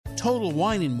Total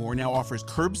Wine & More now offers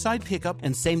curbside pickup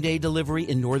and same-day delivery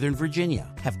in Northern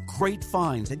Virginia. Have great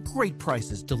finds at great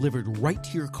prices delivered right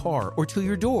to your car or to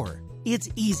your door. It's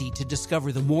easy to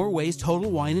discover the more ways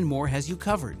Total Wine & More has you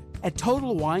covered at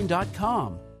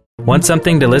TotalWine.com. Want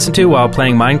something to listen to while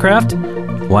playing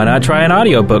Minecraft? Why not try an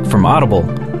audiobook from Audible?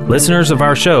 Listeners of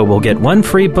our show will get one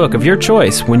free book of your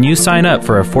choice when you sign up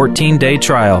for a 14-day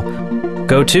trial.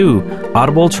 Go to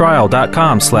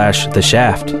audibletrial.com/The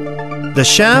Shaft. The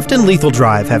Shaft and Lethal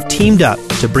Drive have teamed up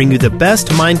to bring you the best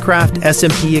Minecraft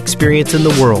SMP experience in the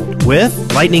world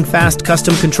with lightning-fast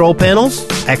custom control panels,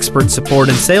 expert support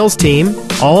and sales team,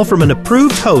 all from an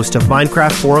approved host of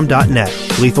MinecraftForum.net,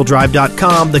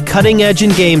 LethalDrive.com, the cutting edge in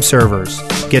game servers.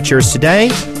 Get yours today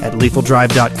at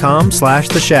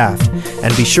LethalDrive.com/The Shaft,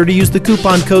 and be sure to use the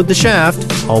coupon code The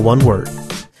Shaft, all one word.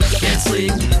 Can't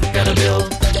sleep, gotta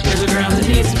build. There's a ground that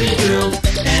needs to be drilled,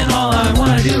 and all I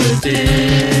wanna do is dig.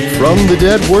 From the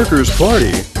Dead Workers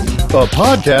Party, a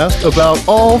podcast about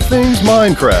all things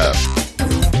Minecraft.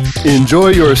 Enjoy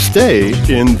your stay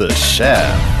in The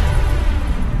Shaft.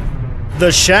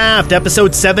 The Shaft,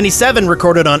 episode 77,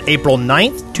 recorded on April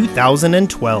 9th,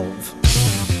 2012.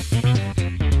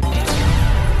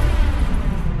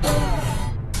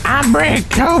 I'm Brett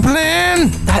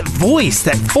Copeland. That voice,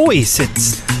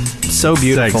 it's so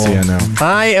beautiful. Sexy, I know.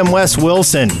 I am Wes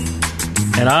Wilson.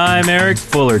 And I'm Eric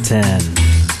Fullerton.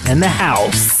 In the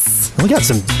house. We got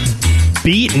some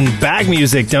beat and bag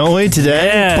music, don't we,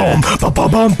 today? Yeah. Bum, bum,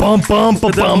 bum, bum, bum,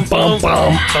 bum, bum, bum,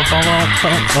 bum.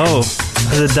 Oh,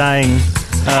 there's a dying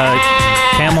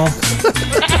camel.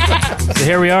 So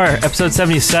here we are, episode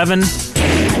 77.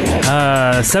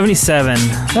 77.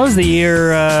 That was the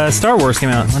year Star Wars came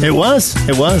out. It was.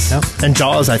 Yep. And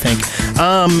Jaws, I think.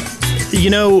 You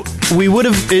know, we would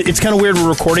have... It's kind of weird we're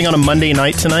recording on a Monday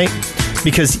night tonight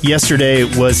because yesterday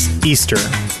was Easter.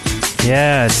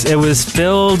 Yes, it was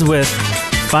filled with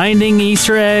finding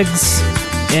Easter eggs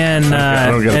in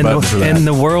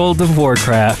the world of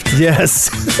Warcraft.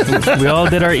 Yes. We all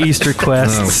did our Easter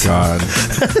quests. Oh, God.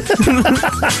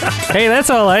 Hey, that's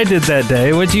all I did that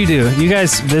day. What'd you do? You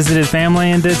guys visited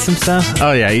family and did some stuff?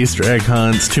 Oh, yeah, Easter egg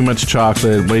hunts, too much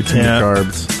chocolate, way too many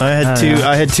carbs. I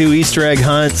had two Easter egg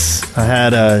hunts. I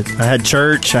had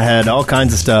church. I had all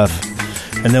kinds of stuff.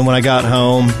 And then when I got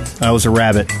home, I was a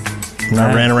rabbit. And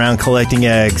I ran around collecting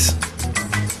eggs.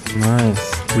 Nice.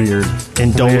 Weird.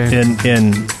 In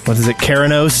what is it,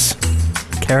 Keranos?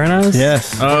 Keranos?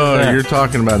 Yes. Oh, you're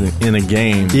talking about in a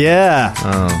game. Yeah.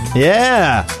 Oh.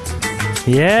 Yeah.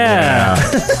 Yeah.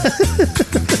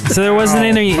 So there wasn't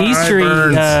any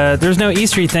Eastery. There's no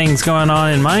Eastery things going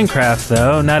on in Minecraft,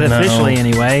 though. Not officially,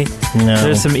 anyway. No.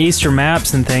 There's some Easter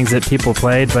maps and things that people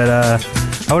played, but I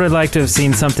would have liked to have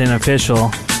seen something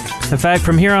official. In fact,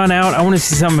 from here on out, I want to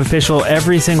see something official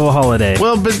every single holiday.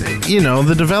 Well, but, you know,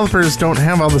 the developers don't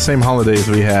have all the same holidays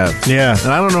we have. Yeah. And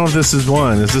I don't know if this is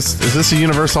one. Is this a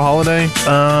universal holiday?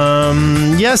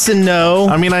 Yes and no.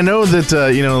 I mean, I know that,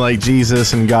 you know, like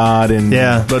Jesus and God and...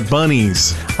 Yeah. But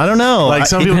bunnies. I don't know. Like,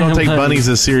 some people don't take bunnies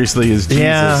as seriously as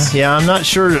Jesus. Yeah, I'm not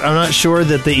sure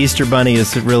that the Easter bunny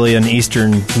is really an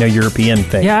Eastern, European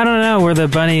thing. Yeah, I don't know where the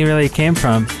bunny really came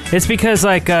from. It's because,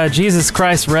 like, Jesus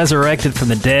Christ resurrected from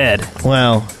the dead.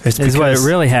 Well, it's because what it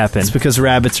really happened. It's because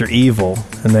rabbits are evil,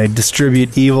 and they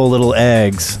distribute evil little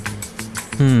eggs.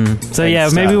 So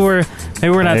yeah, maybe we're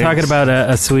not talking about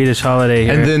a Swedish holiday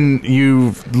here. And then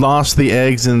you lost the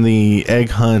eggs in the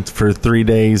egg hunt for 3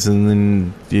 days, and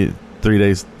then 3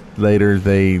 days later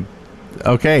they...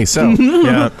 Okay, so...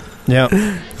 Yeah.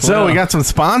 So we got some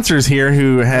sponsors here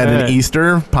who had an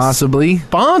Easter, possibly.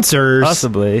 Sponsors?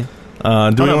 Possibly. Do we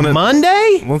want to...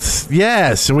 Monday?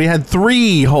 Yes, and we had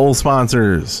 3 whole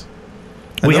sponsors.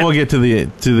 And then we'll get to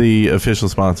the official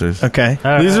sponsors. Okay.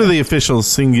 These are the official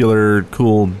singular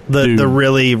cool the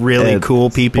really, really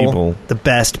cool people. The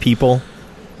best people.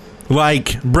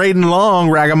 Like Braden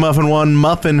Long, Ragamuffin One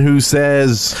Muffin, who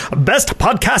says... Best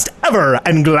podcast ever,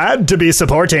 and glad to be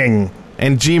supporting.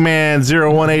 And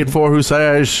G-Man0184, who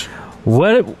says...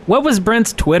 What was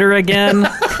Brent's Twitter again?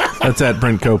 That's at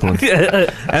Brent Copeland.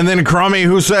 And then Crummy,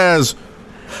 who says...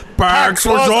 PAX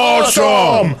was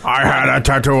awesome! I had a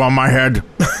tattoo on my head.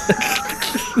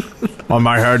 On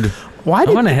my head. Why I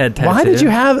want a head tattoo. Why did you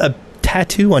have a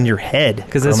tattoo on your head?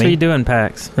 Because that's what you do in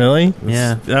PAX. Really?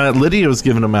 Yeah. Lydia was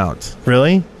giving them out.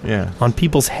 Really? Yeah. On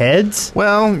people's heads?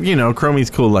 Well, you know, Chromie's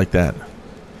cool like that.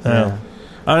 Yeah.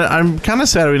 I'm kind of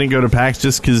sad we didn't go to PAX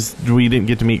just because we didn't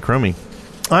get to meet Chromie.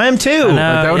 I am too. I know,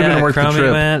 that would have been worth the Chromie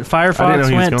trip. went.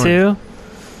 Firefox went too.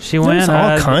 She went. There's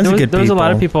all kinds of good There was a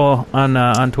lot of people. people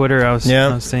on Twitter. I was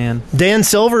seeing. Dan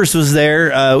Silvers was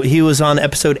there. He was on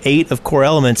episode 8 of Core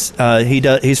Elements.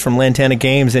 He's from Lantana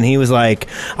Games, and he was like,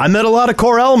 "I met a lot of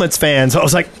Core Elements fans." I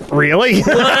was like, "Really?"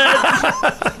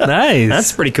 Nice.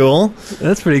 That's pretty cool.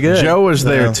 That's pretty good. Joe was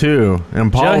there too,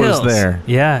 and Paul Joe was Hills. there.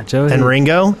 Yeah, Joe And Hills.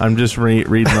 Ringo. I'm just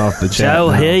reading off the chat.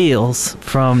 Joe now. Hills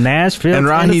from Nashville, And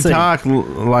Rahi Tennessee. Talk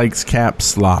likes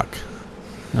caps lock.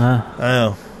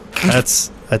 Oh,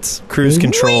 that's cruise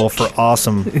control for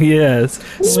awesome. Yes.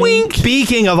 Swink.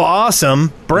 Speaking of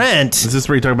awesome, Brent. Is this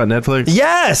where you talk about Netflix?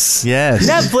 Yes. Yes.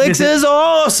 Netflix is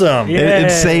awesome. Yeah. It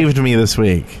saved me this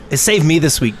week. It saved me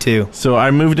this week too. So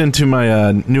I moved into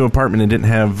my new apartment and didn't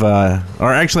have,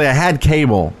 or actually I had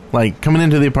cable, like coming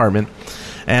into the apartment,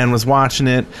 and was watching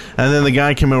it. And then the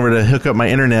guy came over to hook up my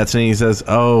internet, and he says,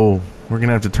 "Oh, we're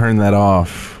gonna have to turn that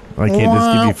off. I can't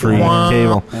just give you free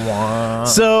cable."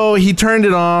 So he turned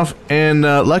it off, and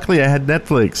luckily I had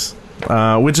Netflix,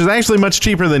 which is actually much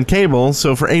cheaper than cable.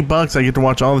 So for $8, I get to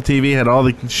watch all the TV, had all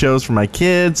the shows for my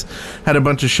kids, had a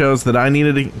bunch of shows that I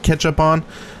needed to catch up on.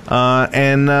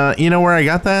 And you know where I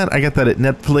got that? I got that at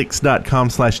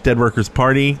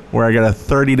netflix.com/deadworkersparty, where I got a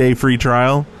 30-day free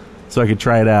trial, so I could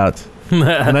try it out.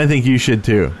 And I think you should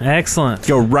too. Excellent.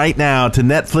 Go right now to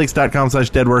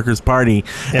netflix.com/deadworkersparty,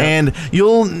 and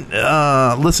you'll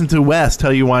listen to Wes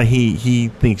tell you why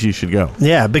he thinks you should go.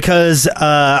 Yeah, because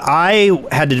I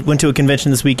went to a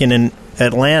convention this weekend in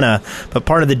Atlanta, but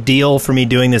part of the deal for me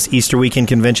doing this Easter weekend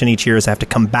convention each year is I have to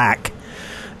come back.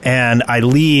 And I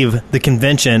leave the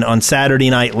convention on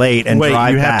Saturday night late and drive back.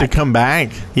 Wait, you have to come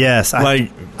back? Yes. I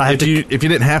have to. If you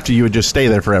didn't have to, you would just stay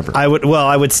there forever. I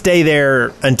would stay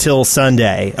there until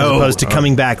Sunday, as opposed to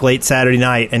coming back late Saturday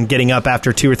night and getting up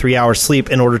after 2 or 3 hours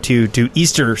sleep in order to do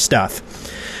Easter stuff.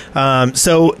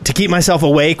 So to keep myself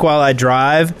awake while I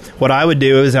drive, what I would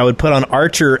do is I would put on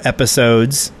Archer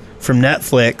episodes from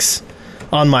Netflix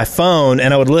on my phone,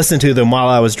 and I would listen to them while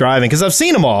I was driving, because I've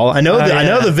seen them all. I know I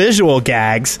know the visual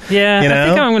gags. Yeah, you know? I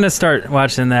think I'm going to start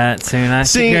watching that soon. I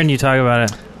keep hearing you talk about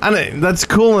it. That's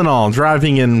cool and all,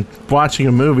 driving and watching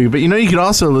a movie, but you could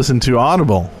also listen to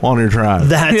Audible on your drive.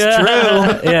 That's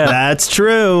true. Yeah, that's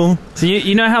true. So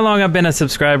you know how long I've been a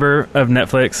subscriber of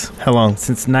Netflix? How long?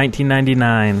 Since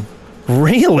 1999.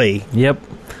 Really? Yep.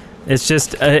 It's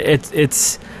just I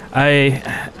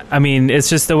mean, it's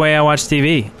just the way I watch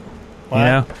TV. What? You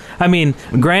know, I mean,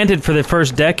 granted, for the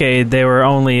first decade, they were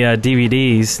only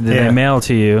DVDs that they mail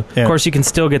to you. Yeah. Of course, you can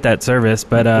still get that service,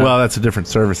 but well, that's a different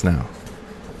service now.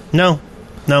 No,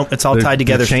 it's all tied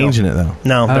together. They're changing it though.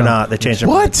 No, they're not. They changed their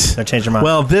mind. What? They changed their mind.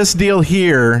 Well, this deal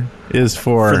here is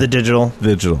for the digital.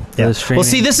 Digital. Yeah. The streaming. Well,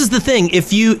 see, this is the thing.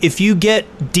 If you get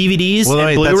DVDs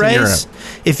and Blu-rays,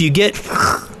 if you get,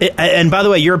 and by the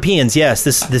way, Europeans, yes,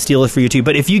 this deal is for you too.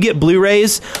 But if you get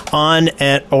Blu-rays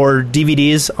or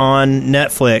DVDs on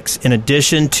Netflix in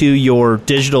addition to your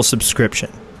digital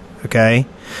subscription, okay,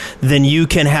 then you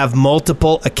can have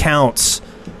multiple accounts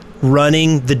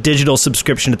running the digital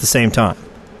subscription at the same time.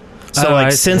 So,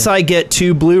 since I get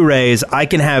 2 Blu-rays, I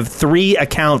can have 3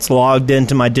 accounts logged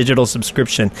into my digital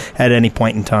subscription at any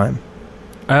point in time.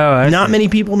 Oh, Not many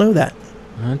people know that.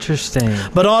 Interesting.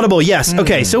 But Audible, yes.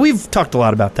 Okay, so we've talked a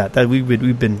lot about that.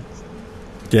 We've been...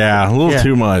 Yeah, a little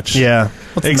too much. Yeah.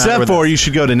 What's the matter Except with for us? you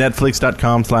should go to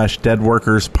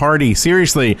netflix.com/deadworkersparty.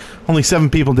 Seriously, only 7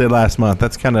 people did last month.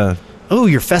 That's kind of... Oh,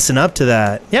 you're fessing up to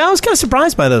that. Yeah, I was kind of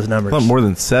surprised by those numbers. A lot more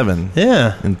than 7.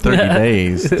 Yeah. In 30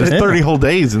 days. There's 30 whole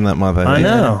days in that month, I think.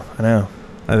 I know.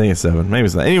 I think it's 7. Maybe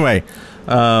it's not. Anyway,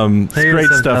 it's great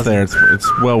stuff there. It's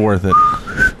well worth it.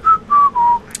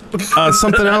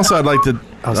 Something else I'd like to...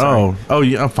 Oh, sorry. Oh,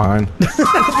 yeah, fine.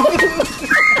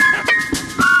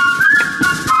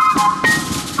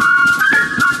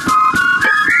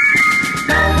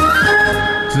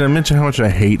 Did I mention how much I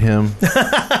hate him?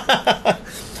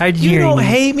 You don't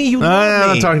hate me. You love I'm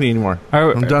me. not talking to you anymore.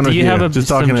 I'm done with you. Do you have Just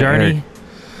some talking to journey?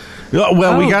 Eric.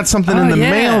 Well, we got something in the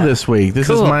yeah. mail this week. This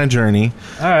is Cool. my journey.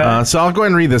 All right. So I'll go ahead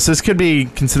and read this. This could be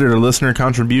considered a listener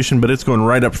contribution, but it's going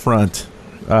right up front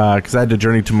because I had to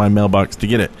journey to my mailbox to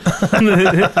get it.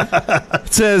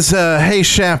 It says, "Hey,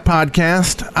 Shaft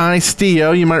Podcast. I,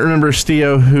 Stio." You might remember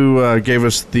Stio, who gave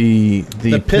us the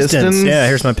Pistons. Yeah,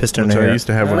 here's my piston Which here. I used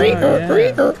to have one.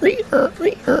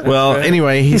 Well,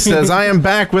 anyway, he says, "I am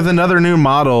back with another new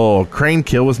model. Crane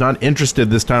Kill was not interested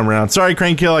this time around. Sorry,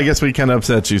 Crane Kill. I guess we kind of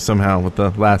upset you somehow with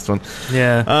the last one."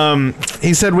 Yeah.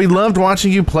 He said, "We loved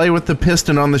watching you play with the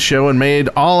piston on the show and made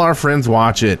all our friends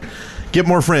watch it. Get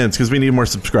more friends because we need more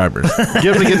subscribers.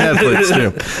 Give them to get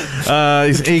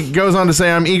Netflix, too. He goes on to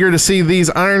say, I'm eager to see these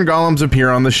Iron Golems appear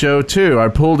on the show, too. I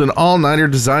pulled an all-nighter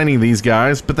designing these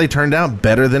guys, but they turned out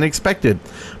better than expected.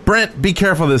 Brent, be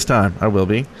careful this time. I will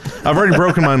be. I've already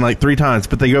broken mine like 3 times,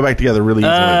 but they go back together really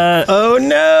easily. Oh,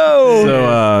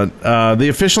 no! So, the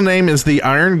official name is the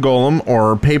Iron Golem,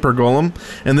 or Paper Golem.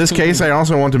 In this case, I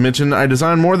also want to mention I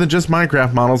design more than just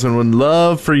Minecraft models and would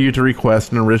love for you to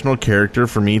request an original character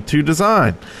for me to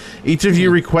design. Each of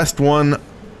you request one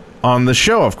on the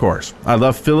show, of course. I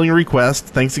love filling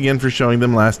requests. Thanks again for showing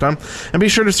them last time. And be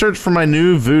sure to search for my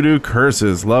new Voodoo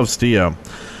Curses. Love, Stio.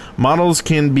 Models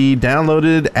can be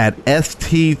downloaded at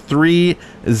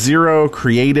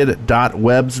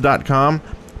st30created.webs.com.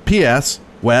 P.S.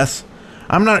 Wes,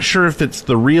 I'm not sure if it's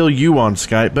the real you on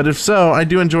Skype, but if so, I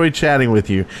do enjoy chatting with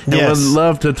you and would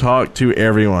love to talk to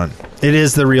everyone. It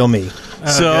is the real me.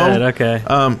 Oh, good. Okay.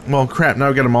 Well, crap, now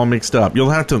I've got them all mixed up.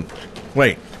 You'll have to...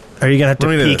 Wait. Are you going to have to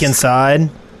peek inside?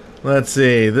 Let's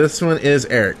see. This one is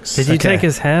Eric's. Did you take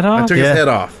his head off? I took his head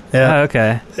off. Yeah. Oh,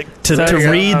 okay. To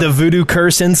read the Voodoo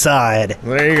Curse inside.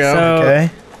 There you go. So, okay.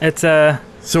 It's a...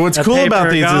 So what's cool about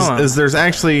these is there's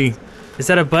actually... Is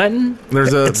that a button?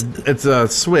 There's it's a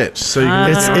switch, so you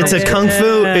can it's a kung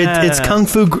fu it's kung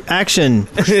fu action.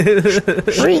 That's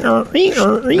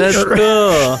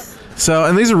cool. So,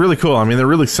 and these are really cool. I mean, they're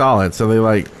really solid. So they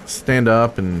like stand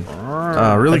up and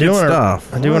really good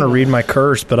stuff. I do want to read my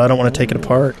curse, but I don't want to take it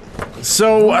apart.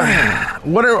 So,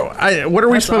 what are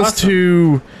we supposed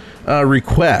to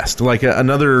request? Like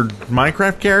another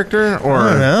Minecraft character, or I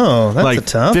don't know. That's like a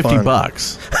tough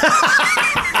 $50?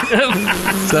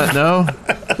 Is that no?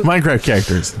 Minecraft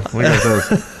characters. We got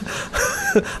those.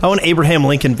 I want Abraham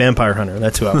Lincoln Vampire Hunter.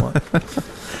 That's who I want.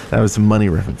 That was a money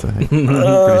reference, I think. Pretty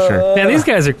sure. Yeah, these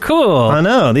guys are cool. I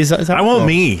know. I want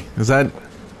me. Is that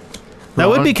That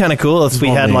would be kind of cool if we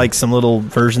had me. like some little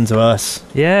versions of us.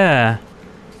 Yeah.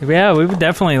 Yeah, we would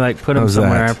definitely like put them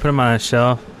somewhere. Put them on a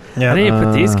shelf. Yeah. I need to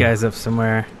put these guys up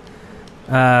somewhere.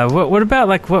 What about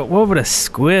like what would a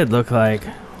squid look like?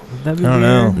 Would that be I don't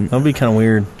know. weird? That would be kind of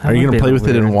weird. Are you going to play with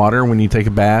it in water when you take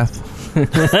a bath?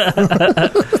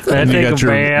 And you got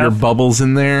your bubbles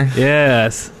in there?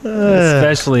 Yes.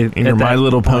 Especially and your My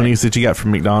Little Ponies that you got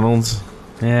from McDonald's?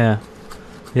 Yeah.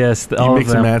 Yes. You mix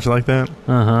and match like that?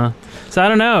 Uh-huh. So I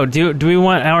don't know. Do we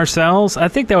want ourselves? I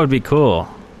think that would be cool.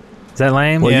 Is that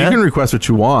lame? Well, you can request what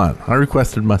you want. I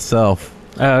requested myself.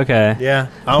 Oh, okay. Yeah.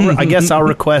 I guess I'll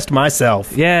request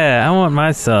myself. Yeah, I want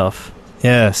myself.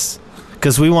 Yes.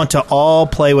 Because we want to all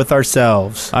play with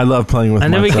ourselves. I love playing with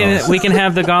myself. And then we can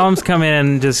have the golems come in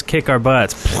and just kick our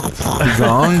butts. The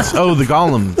gongs? Oh, the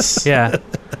golems. Yeah.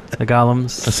 The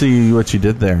golems. I see what you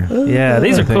did there. Yeah,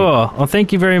 these are cool. Well,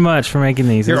 thank you very much for making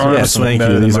these. Yes, thank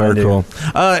you. These are cool.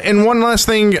 And one last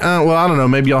thing. Well, I don't know.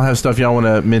 Maybe y'all have stuff y'all want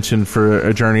to mention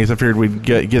for Journeys. I figured we'd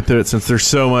get through it since there's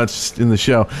so much in the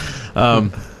show.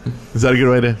 Is that a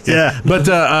good way to? Yeah. But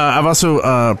I've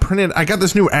also printed. I got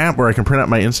this new app where I can print out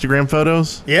my Instagram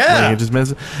photos. Yeah. Like, you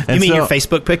mean your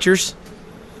Facebook pictures?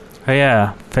 Oh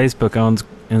yeah, Facebook owns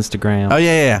Instagram. Oh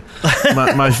yeah.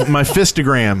 my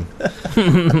Fistagram.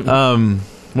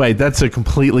 Wait, that's a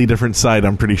completely different site.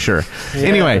 I'm pretty sure. Yeah.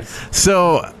 Anyway,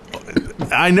 so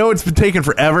I know it's been taking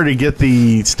forever to get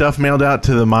the stuff mailed out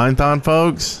to the Minethon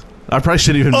folks. I probably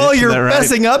shouldn't even mention you're that, right?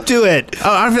 fessing up to it.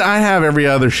 Oh, I have every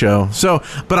other show. So,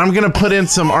 but I'm going to put in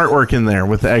some artwork in there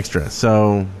with the extra.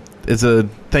 So it's a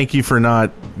thank you for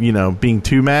not, being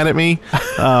too mad at me.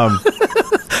 I'm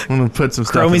going to put some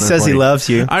stuff in there. Chromie says he loves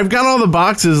you. I've got all the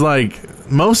boxes, like,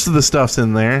 most of the stuff's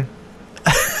in there.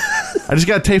 I just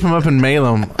got to tape them up and mail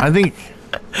them. I think...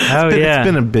 It's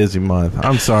been a busy month.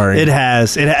 I'm sorry. It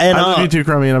has. And I love you too,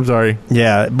 Chromie, and I'm sorry.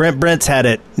 Yeah, Brent's had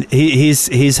it.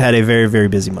 He's had a very, very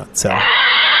busy month. So,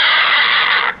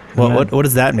 what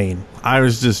does that mean? I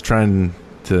was just trying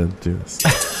to do this.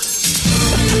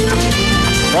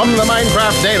 From the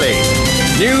Minecraft Daily,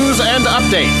 news and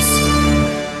updates.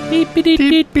 Beep, beep,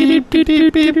 beep,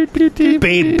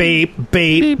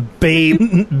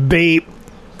 beep, beep.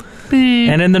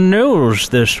 And in the news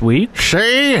this week.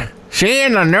 See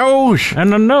in the nose.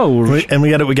 And the nose. And we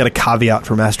got a caveat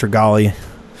for Master Golly. It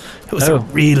was a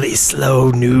really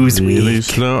slow news week.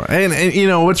 Slow. And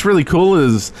what's really cool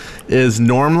is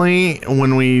normally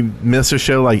when we miss a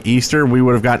show like Easter, we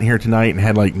would have gotten here tonight and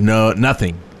had like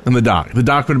nothing in the dock. The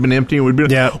dock would have been empty and we'd be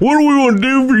like, what do we want to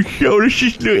do for the show? Let's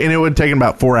just do it. And it would have taken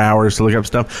about 4 hours to look up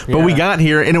stuff. But we got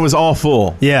here and it was all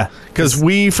full. Yeah. Because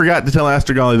we forgot to tell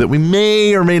Master Golly that we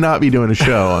may or may not be doing a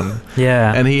show.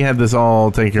 And he had this all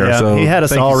taken care of. So he had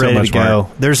us all ready to go.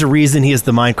 Mark. There's a reason he is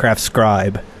the Minecraft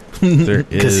scribe. There is.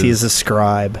 Because he is a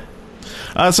scribe.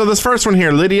 So this first one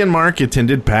here, Lydia and Mark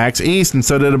attended PAX East, and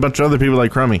so did a bunch of other people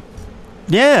like Crummy.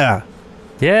 Yeah.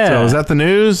 Yeah. So is that the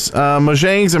news?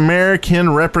 Mojang's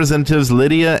American representatives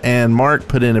Lydia and Mark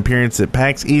put in an appearance at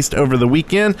PAX East over the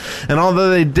weekend, and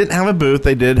although they didn't have a booth,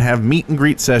 they did have meet and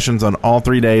greet sessions on all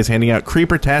 3 days, handing out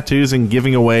creeper tattoos and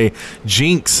giving away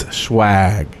Jinx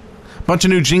swag. Bunch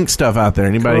of new Jinx stuff out there.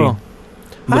 Anybody Cool.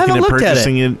 looking at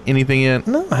purchasing anything yet?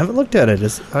 No, I haven't looked at it.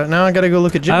 Now I got to go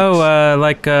look at Jinx. Oh,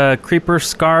 like a creeper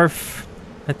scarf,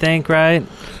 I think, right?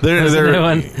 There's a new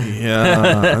one.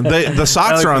 Yeah. The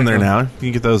socks are on there now. You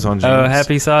can get those on Jinx. Oh,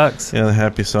 happy socks. Yeah, the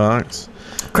happy socks.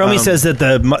 Crummy says that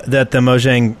the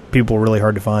Mojang people are really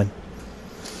hard to find.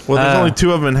 Well, there's only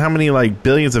 2 of them, and how many, like,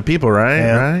 billions of people, right?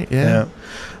 Yeah. Right?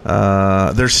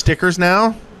 Yeah. There's stickers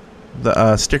now.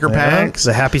 The sticker packs.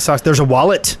 The happy socks. There's a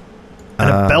wallet and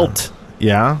a belt.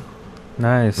 Yeah.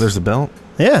 Nice. There's a belt.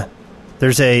 Yeah.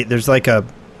 There's like a...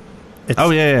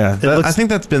 Oh, yeah. I think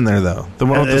that's been there, though. The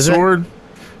one with the sword?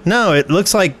 No, it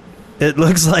looks like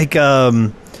the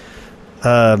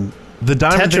diamond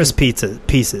Tetris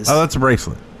pieces. Oh, that's a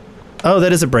bracelet. Oh,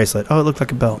 that is a bracelet. Oh, it looked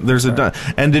like a belt. There's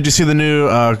and did you see the new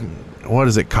what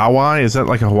is it? Kawaii? Is that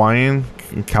like a Hawaiian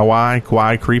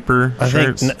Kawaii creeper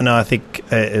shirts? I think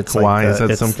it's Kawaii. like Is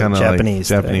that some kind of Japanese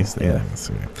thing? Yeah.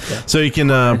 So you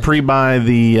can pre-buy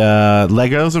the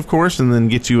Legos, of course, and then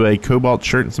get you a Cobalt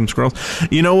shirt and some scrolls.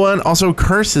 You know what? Also,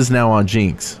 Curse is now on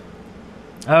Jinx.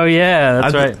 Oh, yeah,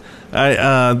 that's right.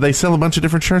 They sell a bunch of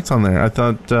different shirts on there. I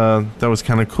thought that was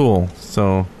kind of cool.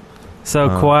 So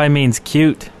kawaii means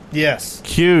cute. Yes.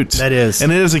 Cute. That is.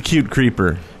 And it is a cute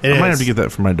creeper. I might have to get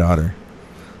that for my daughter.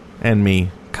 And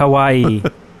me. Kawaii.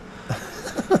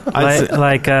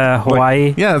 like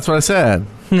Hawaii. Yeah, that's what I said.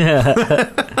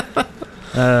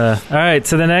 All right,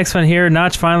 so the next one here,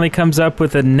 Notch finally comes up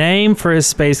with a name for his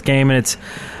space game, and it's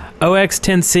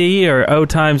OX10C, or O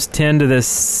times 10 to the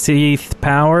Cth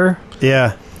power.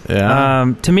 Yeah.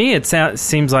 Yeah. To me, it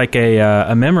seems like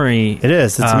a memory. It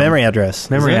is. It's a memory address.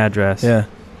 Memory address. Yeah.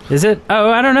 Is it? Oh,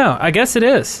 I don't know. I guess it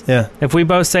is. Yeah. If we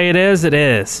both say it is, it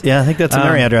is. Yeah, I think that's a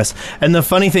memory address. And the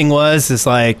funny thing is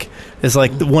like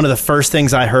one of the first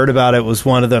things I heard about it was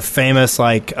one of the famous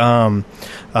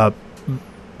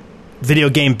video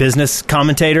game business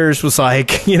commentators was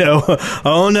like,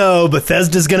 oh no,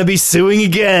 Bethesda's going to be suing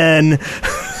again.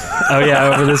 Oh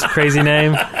yeah, over this crazy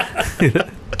name.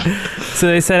 So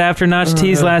they said after Notch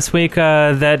teased last week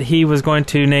that he was going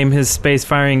to name his space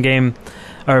faring game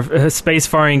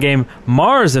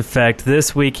Mars Effect.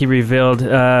 This week he revealed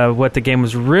what the game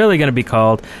was really going to be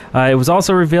called. It was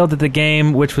also revealed that the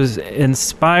game, which was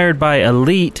inspired by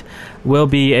Elite, will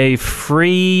be a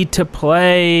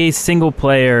free-to-play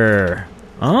single-player.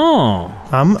 Oh.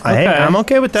 I'm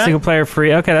okay with that. Single-player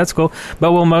free. Okay, that's cool.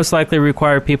 But will most likely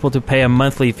require people to pay a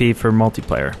monthly fee for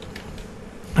multiplayer.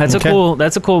 That's a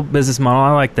cool business model.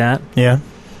 I like that. Yeah.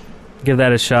 Give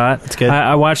that a shot. That's good.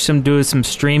 I watched him do some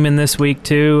streaming this week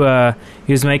too.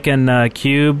 He was making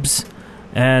cubes,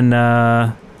 and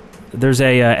there's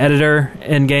a editor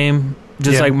in game,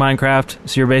 just like Minecraft.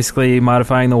 So you're basically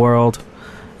modifying the world,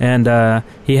 and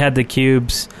he had the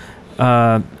cubes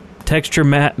texture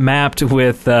mapped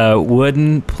with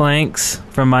wooden planks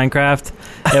from Minecraft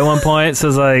at one point. So I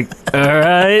was like, all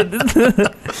right,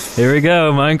 here we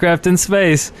go, Minecraft in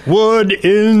space. Wood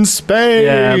in space.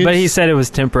 Yeah, but he said it was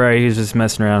temporary. He was just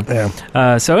messing around.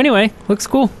 Yeah. So anyway, looks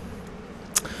cool.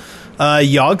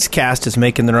 Yogscast is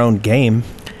making their own game.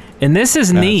 And this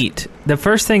is neat. The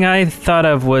first thing I thought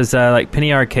of was like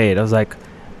Penny Arcade. I was like,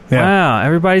 wow,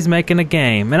 everybody's making a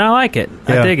game. And I like it.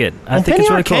 I dig it. I think Penny it's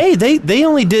really Arcade, cool. they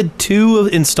only did 2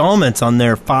 installments on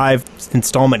their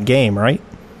 5-installment game, right?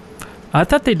 I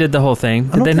thought they did the whole thing.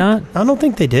 Did they not? I don't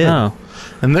think they did. Oh.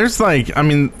 And there's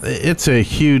it's a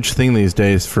huge thing these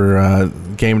days for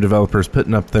game developers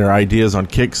putting up their ideas on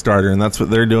Kickstarter, and that's what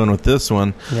they're doing with this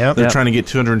one. Yep. They're trying to get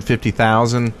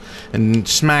 $250,000 and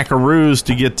smackaroos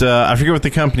to get, I forget what the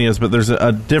company is, but there's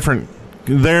a different,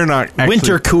 they're not actually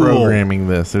Wintercool. programming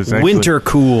this. There's actually,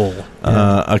 Wintercool.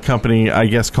 A company, I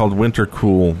guess, called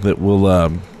Wintercool that will,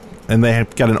 and they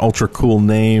have got an ultra cool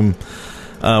name.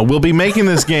 We'll be making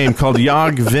this game called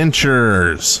Yog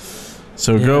Ventures.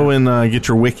 So go and get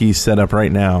your wiki set up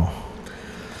right now.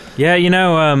 Yeah,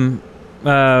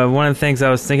 one of the things I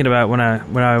was thinking about when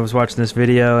I was watching this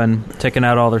video and checking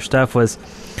out all their stuff was,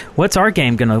 what's our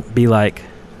game going to be like?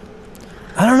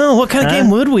 I don't know. What kind of game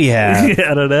would we have?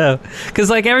 I don't know. Because,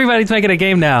 everybody's making a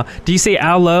game now. Do you see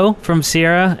Al Lowe from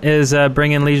Sierra is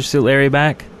bringing Leisure Suit Larry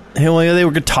back? Well, they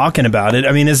were talking about it.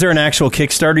 I mean, is there an actual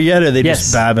Kickstarter yet, or are they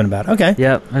just babbing about it? Okay.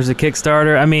 Yep, there's a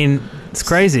Kickstarter. I mean, it's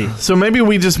crazy. So maybe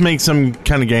we just make some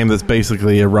kind of game that's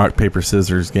basically a rock, paper,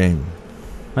 scissors game.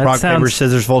 That Rock, paper, sounds-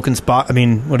 scissors, Vulcan Spock. I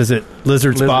mean, what is it?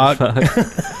 Lizard Spock.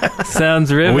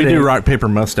 Sounds Well, riveting. we do rock, paper,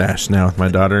 mustache now with my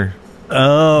daughter.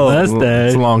 Oh. That's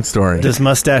It's a long story. Does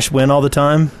Mustache win all the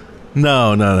time?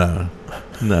 No.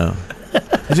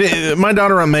 See, my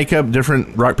daughter will make up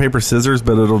different rock, paper, scissors,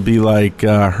 but it'll be like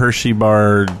Hershey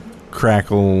bar,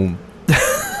 crackle.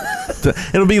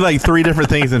 It'll be like 3 different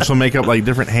things, and she'll make up like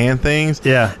different hand things.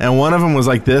 Yeah. And one of them was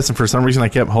like this, and for some reason I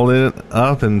kept holding it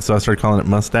up, and so I started calling it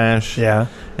mustache. Yeah.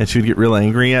 And she would get real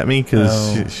angry at me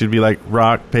because she'd be like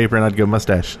rock, paper, and I'd go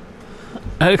mustache.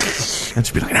 And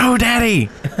she'd be like, "No, Daddy."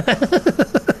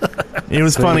 It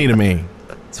was funny to me.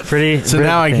 It's pretty. So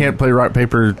now I can't play rock,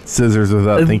 paper, scissors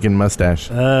without thinking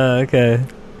mustache. Okay.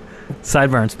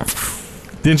 Sideburns.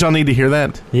 Didn't y'all need to hear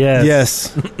that? Yes.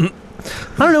 Yes.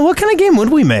 I don't know. What kind of game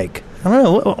would we make? I don't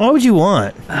know. What would you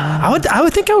want? I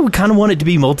would think I would kind of want it to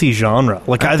be multi-genre.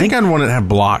 Like I think I'd want it to have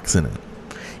blocks in it.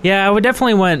 Yeah, I would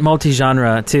definitely want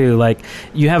multi-genre too. Like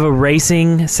you have a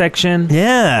racing section.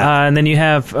 Yeah. And then you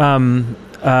have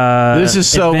This is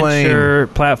so adventure,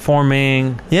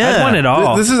 platforming. Yeah. I want it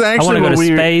all. This is actually I want to what go to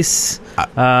we- space.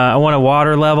 I want a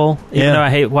water level, even Yeah. though I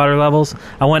hate water levels.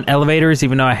 I want elevators,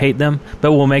 even though I hate them,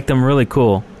 but we'll make them really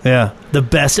cool. Yeah. The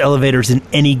best elevators in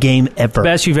any game ever.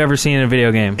 Best you've ever seen in a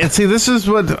video game. And see, this is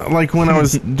what, like, when I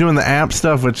was doing the app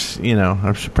stuff, which, you know,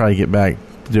 I should probably get back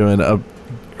doing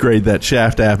upgrade that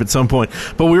Shaft app at some point.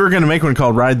 But we were going to make one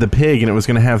called Ride the Pig, and it was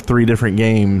going to have 3 different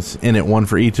games in it, one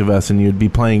for each of us, and you'd be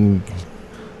playing,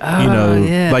 you know,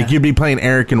 yeah. like you'd be playing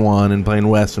Eric in one, and playing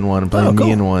Wes in one, and playing cool.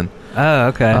 me in one. Oh,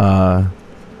 okay.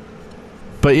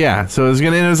 But yeah, so it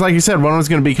was like you said, one was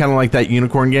going to be kind of like that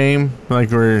unicorn game,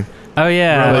 like where oh,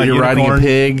 yeah. you're riding a unicorn.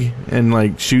 pig and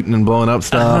like shooting and blowing up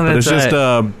stuff. Oh, but it's that's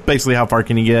just basically how far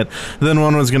can you get. Then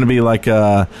one was going to be like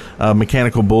a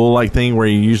mechanical bull like thing where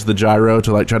you use the gyro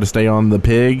to like try to stay on the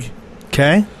pig.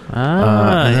 Okay.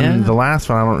 And then Yeah. the last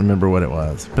one, I don't remember what it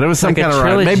was, but it was some Like a kind of ride,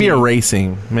 trilogy. maybe a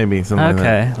racing, maybe something like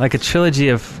that. Okay. Like a trilogy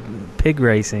of pig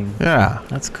racing. Yeah.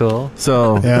 That's cool.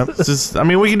 So Yeah. it's just, I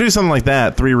mean, we can do something like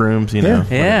that. 3 rooms, you know.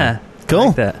 Yeah. Cool. I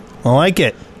like that. I like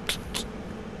it.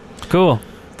 Cool.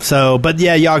 So, but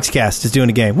yeah, Yogscast is doing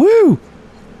a game. Woo!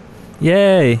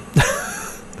 Yay.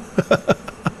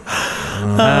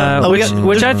 we got-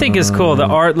 Which I think is cool. The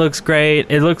art looks great.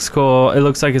 It looks cool. It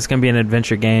looks like it's going to be an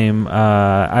adventure game.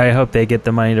 I hope they get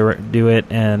the money to do it,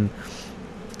 and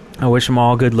I wish them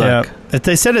all good luck. Yeah.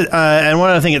 They said it, and one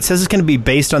other thing, it says it's going to be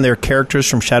based on their characters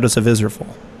from Shadows of Israfel.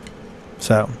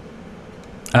 So,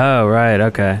 Oh, right.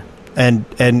 Okay. and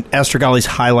Astrogali's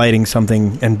highlighting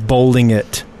something and bolding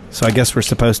it. So I guess we're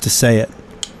supposed to say it.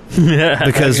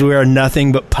 Because we are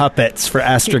nothing but puppets for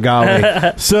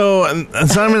Astrogali. So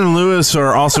Simon and Lewis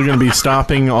are also going to be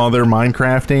stopping all their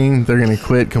Minecrafting. They're going to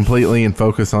quit completely and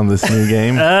focus on this new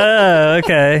game. Oh,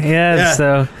 okay. Yeah. Yeah.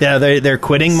 So Yeah, they're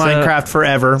quitting So- Minecraft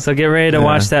forever. get ready to Yeah.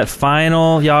 watch that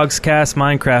final Yogscast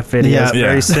Minecraft video Yeah.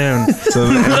 very Yeah. soon. So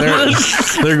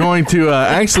they're going to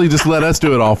actually just let us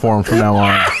do it all for them from now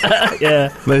on.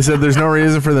 Yeah. They said there's no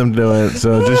reason for them to do it.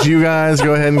 So just you guys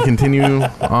go ahead and continue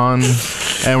on.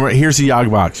 And here's the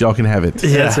Yog box. Y'all can have it.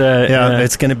 Yeah, That's right, Yeah, yeah.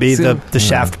 it's going to be the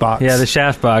shaft box. Yeah, the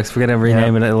shaft box. We're going to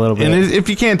rename it a little bit. And if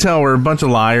you can't tell, we're a bunch of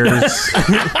liars.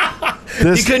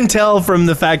 You couldn't tell from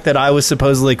the fact that I was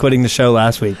supposedly quitting the show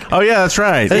last week. Oh, yeah, that's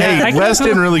right. I Hey, can't Wes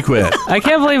believe- didn't really quit. I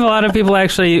can't believe a lot of people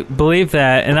actually believe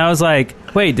that. And I was like,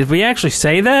 wait, did we actually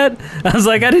say that? I was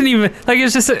like, I didn't even, like, it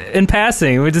was just in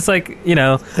passing. We just like, you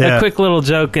know, Yeah. a quick little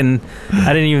joke. And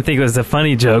I didn't even think it was a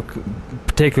funny joke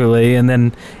particularly. And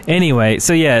then anyway,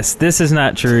 so yes, this is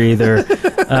not true either.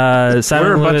 Simon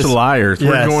We're a bunch Lewis, of liars. Yes.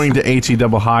 We're going to HE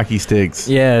double hockey sticks.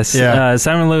 Yes. Yeah.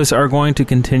 Simon and Lewis are going to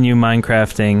continue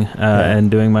Minecrafting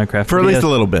and doing Minecraft For at least videos. a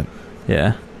little bit.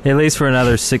 Yeah. At least for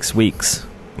another 6 weeks.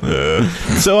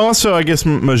 So also, I guess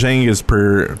Mojang is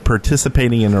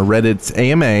participating in a Reddit's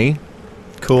AMA.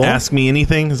 Cool. Ask Me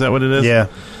Anything. Is that what it is? Yeah.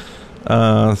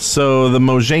 So the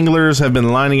Mojanglers have been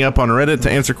lining up on Reddit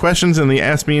to answer questions in the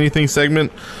Ask Me Anything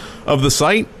segment of the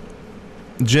site.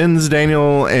 Jens,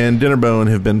 Daniel, and Dinnerbone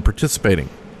have been participating.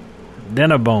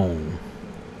 Dinnerbone.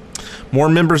 More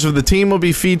members of the team will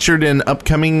be featured in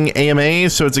upcoming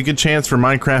AMAs, so it's a good chance for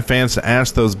Minecraft fans to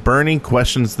ask those burning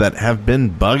questions that have been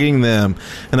bugging them.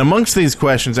 And amongst these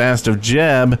questions asked of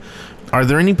Jeb, are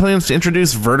there any plans to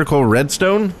introduce vertical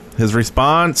redstone? His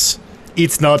response,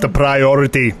 It's not a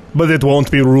priority, but it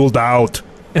won't be ruled out.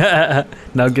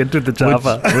 Now get to the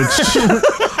Java.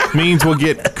 which means we'll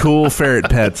get cool ferret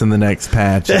pets in the next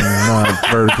patch and not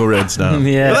vertical redstone.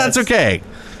 Yes. But that's okay,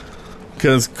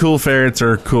 because cool ferrets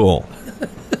are cool.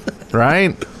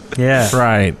 Right? Yeah.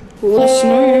 Right.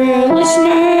 Listener,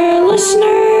 listener,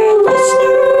 listener,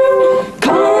 listener,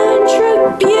 come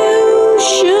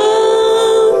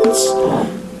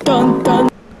All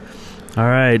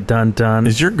right, dun dun.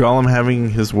 Is your golem having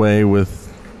his way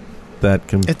with that?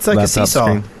 It's like a laptop seesaw.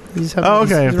 screen? Oh,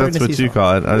 okay, if that's what you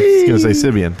call it. I was going to say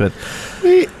Sibian, but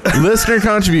listener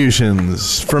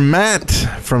contributions from Matt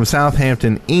from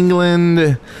Southampton,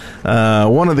 England.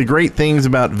 One of the great things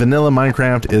about vanilla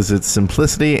Minecraft is its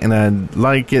simplicity, and I'd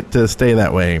like it to stay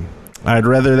that way. I'd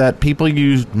rather that people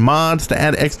use mods to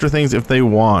add extra things if they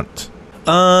want.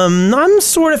 I'm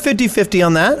sort of 50-50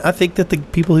 on that. I think that the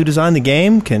people who design the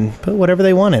game can put whatever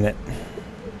they want in it.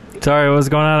 Sorry, what's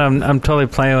going on? I'm totally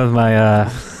playing with my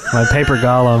my paper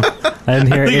golem. I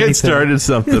didn't hear anything. I started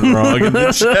something wrong in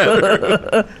the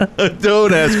chat.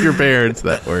 Don't ask your parents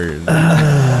that word.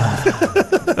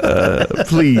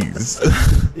 Please.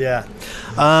 Yeah.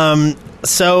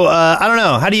 So I don't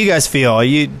know. How do you guys feel?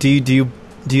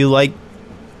 Do you like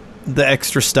the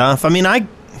extra stuff? I mean, I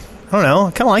don't know.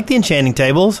 I kind of like the enchanting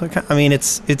tables. I mean,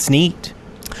 it's neat.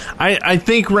 I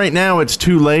think right now it's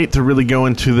too late to really go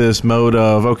into this mode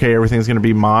of, okay, everything's going to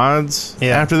be mods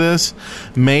after this.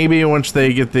 Maybe once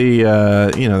they get the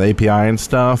the API and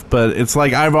stuff, but it's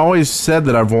like I've always said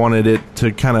that I've wanted it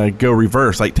to kind of go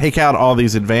reverse, like take out all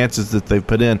these advances that they've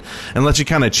put in and let you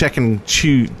kind of check and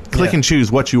choose, click and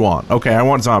choose what you want. Okay, I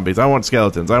want zombies, I want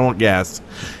skeletons, I want gas.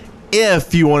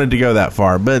 If you wanted to go that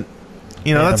far, but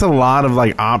that's a lot of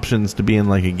like options to be in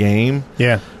like a game.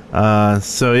 Yeah.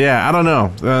 So yeah, I don't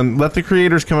know. Let the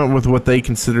creators come up with what they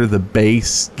consider the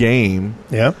base game.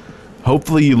 Yeah.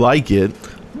 Hopefully you like it.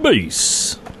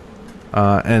 Base.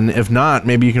 And if not,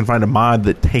 maybe you can find a mod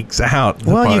that takes out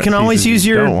the Well, you can always use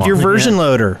your version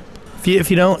loader.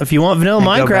 If you want vanilla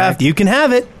Minecraft, you can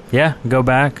have it. Yeah, go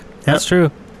back. That's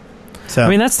true. So I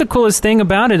mean, that's the coolest thing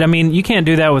about it. I mean, you can't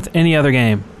do that with any other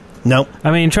game. Nope. I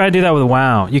mean, try to do that with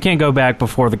WoW. You can't go back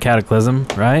before the Cataclysm,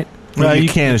 right? Well, you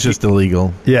can. It's just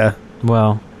illegal. Yeah.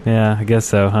 Well, yeah, I guess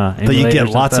so, huh? But you get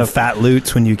Emulators lots and of stuff. fat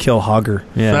loots when you kill Hogger.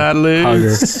 Yeah. Fat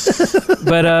loot.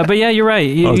 But yeah, you're right.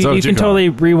 You can totally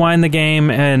rewind the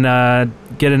game and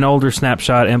get an older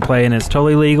snapshot and play, and it's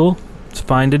totally legal. It's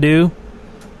fine to do.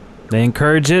 They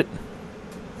encourage it.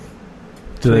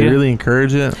 Do they really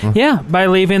encourage it? Yeah, by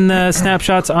leaving the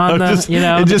snapshots on the,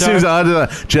 It just seems odd to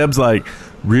that. Jeb's like,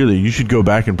 really, you should go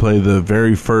back and play the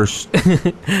very first.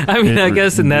 I mean, I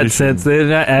guess in that sense, they're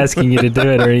not asking you to do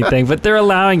it or anything, but they're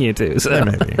allowing you to. So.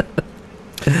 Maybe.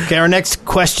 Okay, our next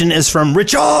question is from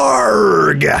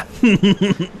Richard.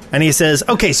 And he says,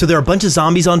 okay, so there are a bunch of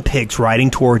zombies on pigs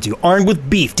riding towards you, armed with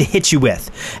beef to hit you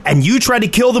with. And you try to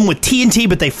kill them with TNT,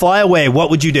 but they fly away. What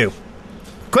would you do?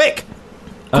 Quick,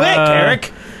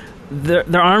 Eric.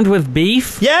 They're armed with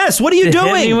beef? Yes, what are you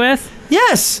doing? Hit me with?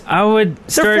 Yes. I would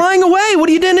They're flying away. What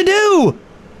are you going to do?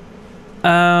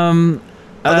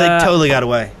 They totally got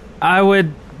away. I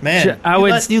would... Man, I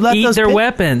would you let eat those their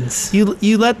weapons.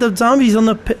 You let the zombies on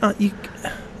the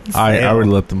I would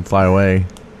let them fly away.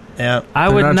 Yeah. I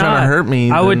They're would not trying to hurt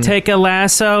me, I would then- take a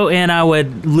lasso and I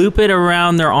would loop it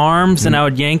around their arms and I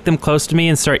would yank them close to me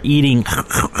and start eating.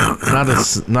 Not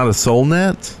a soul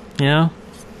net? You know?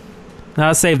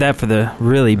 I'll save that for the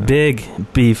really big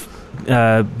beef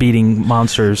beating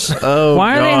monsters. Oh,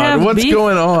 why God. Are they have What's beef?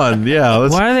 going on? Yeah.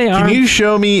 Why are they Can armed? you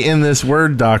show me in this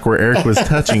Word doc where Eric was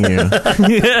touching you?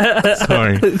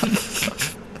 Sorry.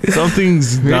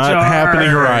 Something's not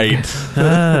happening right.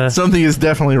 Something is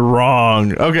definitely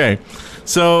wrong. Okay.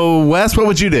 So, Wes, what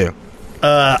would you do?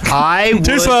 I would...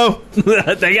 Too slow.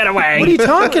 They got away. What are you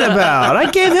talking about? I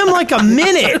gave him like a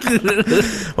minute.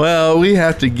 Well, we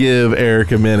have to give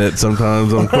Eric a minute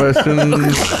sometimes on questions.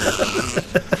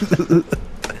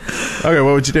 Okay,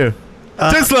 what would you do?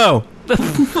 Too slow.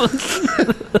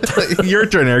 Your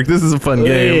turn, Eric. This is a fun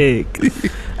game.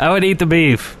 I would eat the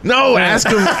beef. No, ask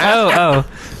him.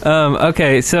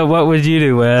 Okay, so what would you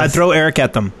do, Wes? I'd throw Eric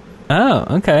at them.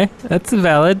 Oh, okay. That's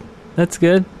valid. That's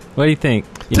good. What do you think?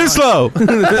 Too slow.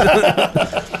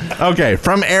 Okay,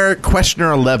 from Eric,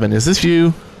 questioner 11. Is this you?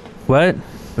 What?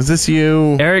 Is this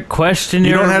you? Eric, questioner.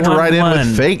 You don't have to write in 11.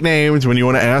 with fake names when you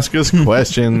want to ask us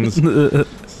questions.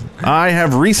 I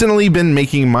have recently been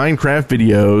making Minecraft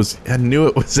videos. I knew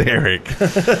it was Eric.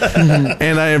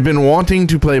 And I have been wanting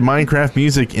to play Minecraft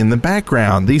music in the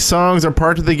background. These songs are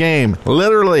part of the game.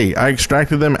 Literally, I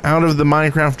extracted them out of the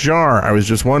Minecraft jar. I was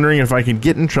just wondering if I could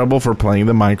get in trouble for playing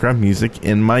the Minecraft music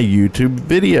in my YouTube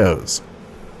videos.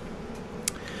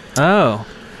 Oh.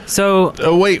 So...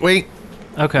 Wait.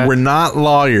 Okay. We're not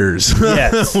lawyers.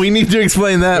 Yes. We need to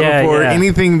explain that before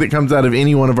anything that comes out of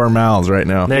any one of our mouths right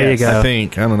now. There you go. I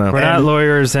think. I don't know. We're not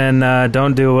lawyers and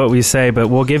don't do what we say, but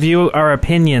we'll give you our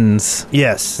opinions.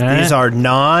 Yes. Eh? These are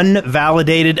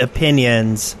non-validated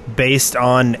opinions based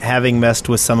on having messed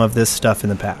with some of this stuff in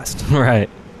the past. Right.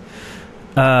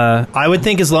 I would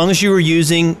think as long as you were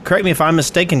using, correct me if I'm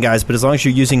mistaken, guys, but as long as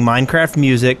you're using Minecraft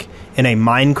music in a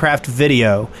Minecraft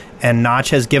video, and Notch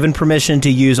has given permission to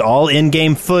use all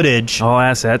in-game footage, All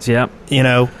assets, yep. you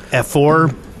know,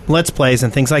 for Let's Plays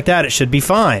and things like that, it should be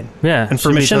fine. Yeah, and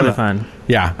should for be Machinima. totally fine.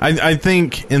 Yeah, I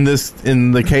think in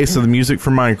the case of the music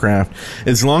for Minecraft,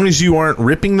 as long as you aren't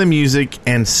ripping the music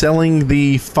and selling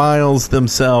the files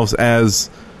themselves as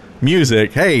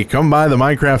music, hey, come buy the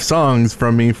Minecraft songs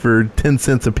from me for 10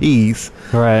 cents a piece,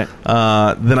 Right.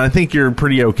 then I think you're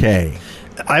pretty okay.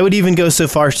 I would even go so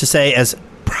far as to say as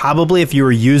probably if you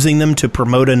were using them to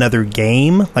promote another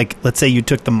game, like let's say you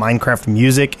took the Minecraft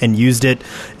music and used it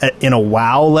in a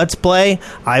WoW Let's Play,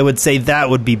 I would say that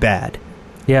would be bad.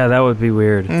 Yeah, that would be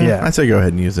weird. Yeah. I'd say go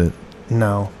ahead and use it.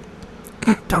 No.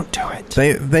 Don't do it.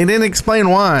 They didn't explain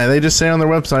why. They just say on their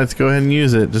websites, go ahead and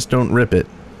use it. Just don't rip it.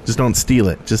 Just don't steal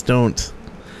it. Just don't.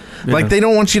 Yeah. Like, they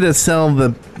don't want you to sell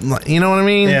the. You know what I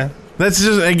mean? Yeah. That's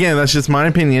just my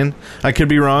opinion. I could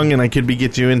be wrong, and I could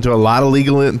get you into a lot of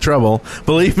legal trouble.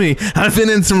 Believe me, I've been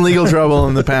in some legal trouble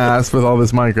in the past with all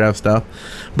this Minecraft stuff.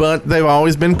 But they've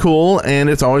always been cool, and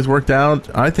it's always worked out,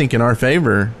 I think, in our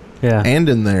favor. Yeah. And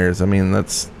in theirs. I mean,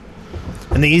 that's.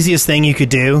 And the easiest thing you could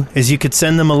do is you could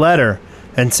send them a letter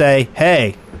and say,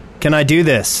 hey, can I do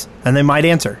this? And they might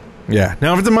answer. Yeah.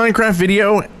 Now, if it's a Minecraft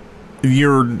video,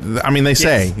 they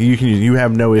say you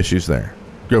have no issues there.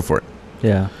 Go for it.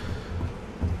 Yeah.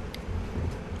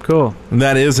 Cool. And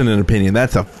that isn't an opinion.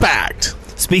 That's a fact.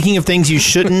 Speaking of things you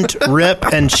shouldn't rip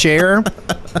and share,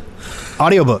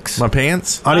 audiobooks. My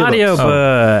pants?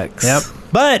 Audiobooks. Yep.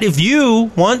 But if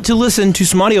you want to listen to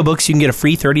some audiobooks, you can get a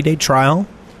free 30-day trial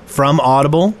from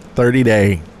Audible.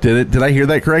 30-day. Did I hear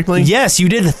that correctly? Yes, you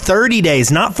did 30 days,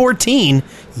 not 14.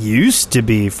 Used to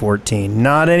be 14,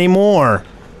 not anymore.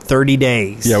 30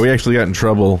 days. Yeah, we actually got in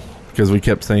trouble because we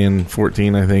kept saying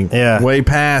 14, I think. Yeah. Way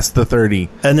past the 30.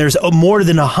 And there's more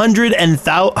than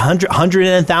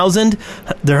 100,000.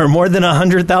 There are more than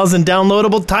 100,000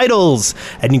 downloadable titles.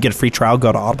 And you get a free trial.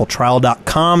 Go to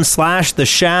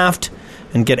audibletrial.com/theshaft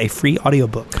and get a free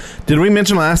audiobook. Did we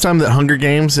mention last time that Hunger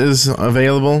Games is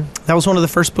available? That was one of the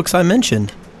first books I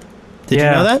mentioned. Did you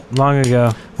know that? Long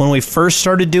ago. When we first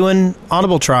started doing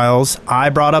Audible trials, I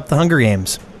brought up the Hunger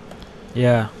Games.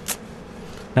 Yeah.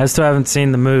 I still haven't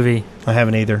seen the movie. I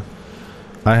haven't either.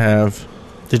 I have.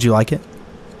 Did you like it?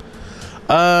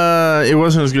 It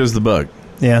wasn't as good as the book.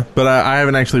 Yeah. But I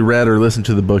haven't actually read or listened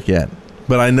to the book yet.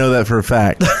 But I know that for a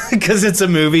fact. Because it's a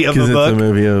movie of a Because book. it's a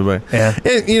movie of a book. Yeah.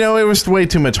 It was way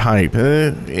too much hype.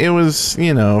 It was,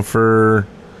 for,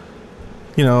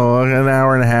 an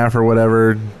hour and a half or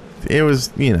whatever. It was,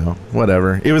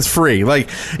 whatever. It was free. Like,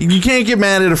 you can't get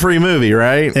mad at a free movie,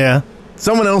 right? Yeah.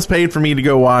 Someone else paid for me to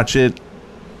go watch it.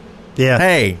 Yeah.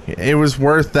 Hey, it was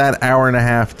worth that hour and a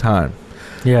half time.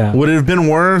 Yeah. Would it have been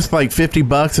worth like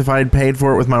 $50 if I had paid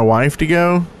for it with my wife to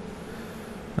go?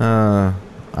 I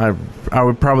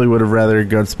would have rather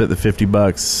go and spent the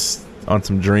 $50 on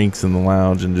some drinks in the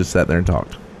lounge and just sat there and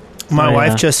talked. My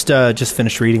wife just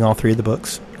finished reading all 3 of the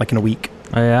books, like in a week.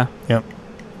 Oh, yeah? Yep.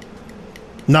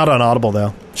 Not on Audible,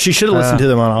 though. She should have listened to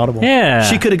them on Audible. Yeah.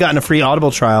 She could have gotten a free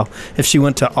Audible trial if she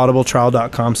went to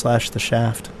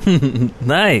audibletrial.com/theshaft.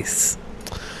 Nice.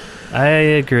 I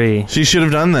agree. She should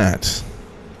have done that.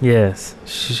 Yes,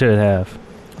 she should have.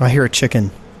 I hear a chicken.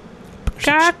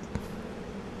 God.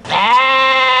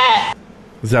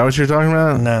 Is that what you're talking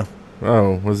about? No.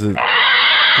 Oh, was it?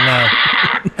 No.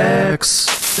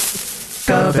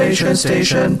 Excavation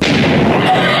station.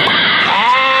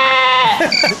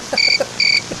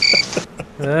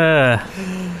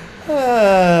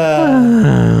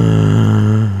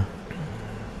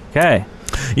 Okay.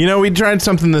 We tried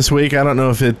something this week. I don't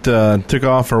know if it took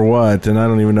off or what, and I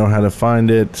don't even know how to find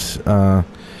it.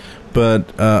 But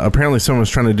apparently someone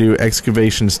was trying to do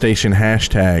excavation station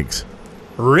hashtags.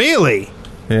 Really?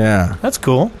 Yeah. That's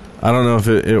cool. I don't know if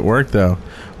it worked, though.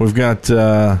 We've got...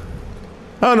 oh,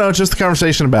 no, it's just a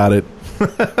conversation about it.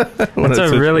 That's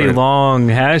a really long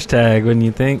hashtag, wouldn't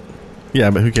you think? Yeah,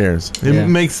 but who cares? It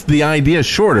makes the idea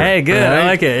shorter. Hey, good. right? I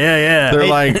like it. Yeah. They're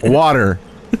like water.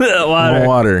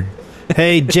 Water.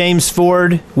 Hey, James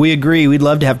Ford, we agree. We'd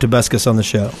love to have Tobuscus on the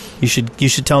show. You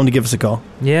should tell him to give us a call.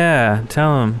 Yeah,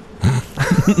 tell him. All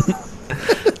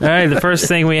right, the first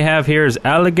thing we have here is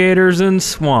alligators and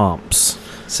swamps.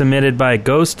 Submitted by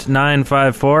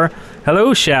Ghost954.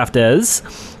 Hello, Shaftes.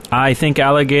 I think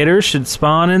alligators should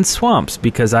spawn in swamps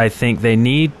because I think they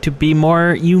need to be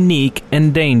more unique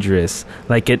and dangerous,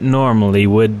 like it normally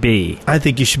would be. I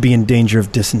think you should be in danger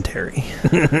of dysentery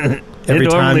every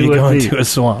time you go into a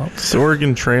swamp. It's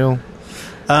Oregon Trail.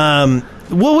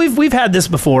 Well, we've had this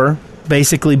before.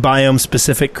 basically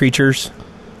biome-specific creatures.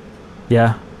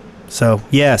 Yeah. So,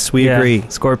 yes, we agree.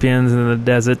 Scorpions in the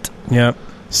desert. Yep.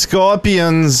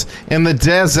 Scorpions in the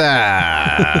desert.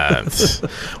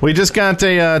 We just got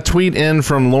a tweet in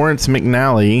from Lawrence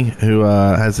McNally, who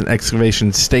has an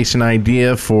excavation station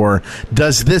idea for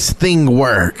Does This Thing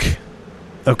Work?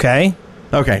 Okay.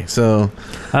 Okay, so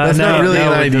that's no, not really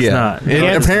no, an it does idea. not.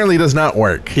 It apparently does not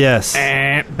work. Yes.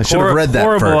 I should have read that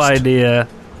horrible first. idea.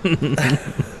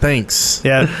 Thanks.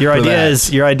 Yeah, your for idea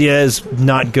that. is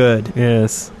not good.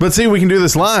 Yes. But see, we can do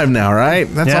this live now, right?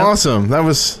 That's Yeah. awesome. That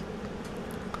was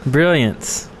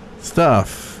Brilliance.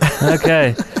 stuff.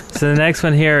 Okay. So the next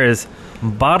one here is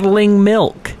bottling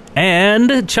milk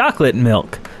and chocolate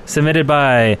milk. Submitted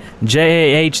by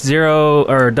JAH0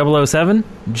 or 007?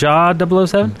 JAW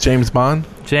 007? James Bond.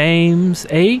 James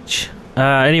H.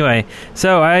 Anyway,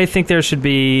 so I think there should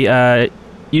be,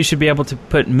 you should be able to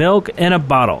put milk in a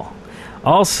bottle.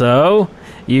 Also,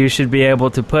 you should be able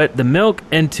to put the milk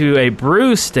into a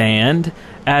brew stand,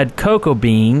 add cocoa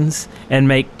beans, and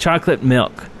make chocolate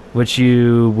milk, which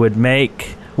would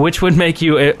make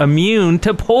you immune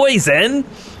to poison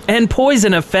and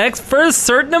poison effects for a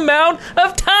certain amount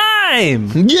of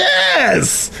time.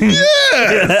 Yes!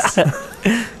 Yes!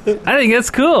 I think that's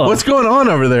cool. What's going on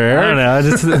over there, I Eric? don't know. I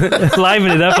just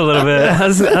liven it up a little bit. I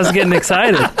was getting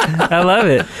excited. I love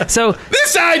it. So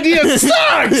This idea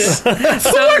sucks!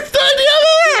 The worst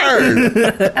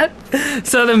idea ever!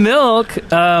 so the milk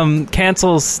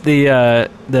cancels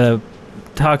the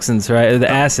toxins, right? The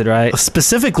acid, right?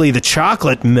 Specifically, the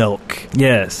chocolate milk.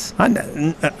 Yes.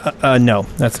 No,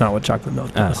 that's not what chocolate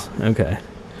milk does. Oh, okay.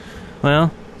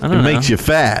 Well, I don't It know. makes you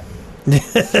fat.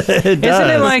 It does. Isn't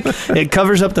it like It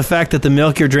covers up the fact that the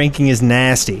milk you're drinking is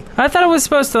nasty. I thought it was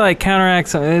supposed to like counteract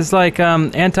something. It's like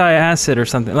anti-acid or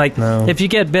something. Like No. if you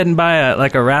get bitten by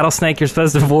a rattlesnake, you're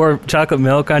supposed to pour chocolate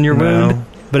milk on your wound.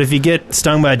 But if you get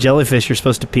stung by a jellyfish, you're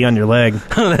supposed to pee on your leg.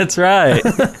 Oh, that's right.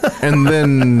 And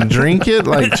then drink it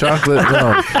like chocolate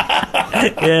milk.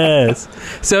 Yes.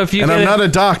 So if you And get I'm it- not a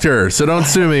doctor, so don't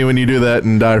sue me when you do that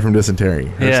and die from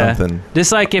dysentery or something.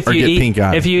 Just like if Or you get eat pink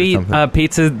eye if you or eat something.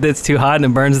 pizza that's too hot and it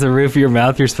burns the roof of your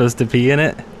mouth, you're supposed to pee in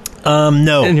it.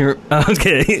 No. And you're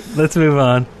okay. Let's move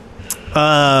on.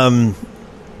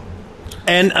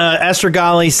 And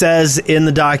Astrogali says in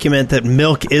the document that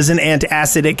milk is an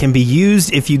antacid. It can be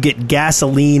used if you get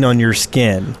gasoline on your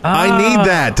skin. I need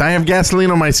that. I have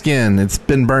gasoline on my skin. It's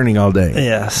been burning all day.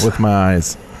 Yes. With my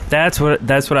eyes. That's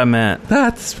what I meant.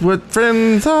 That's what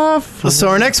friends are for. So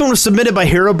our next one was submitted by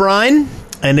Herobrine,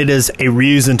 and it is a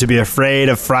reason to be afraid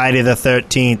of Friday the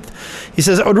 13th. He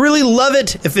says, I would really love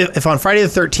it if on Friday the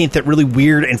 13th that really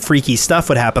weird and freaky stuff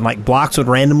would happen, like blocks would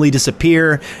randomly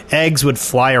disappear, eggs would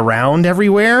fly around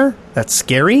everywhere. That's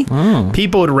scary.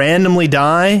 People would randomly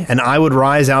die, and I would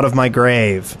rise out of my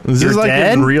grave. Is You're this like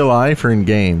dead? in real life or in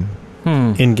game?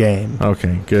 In game.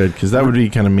 Okay, good, because that would be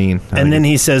kind of mean. And then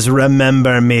he says,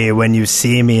 remember me when you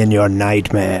see me in your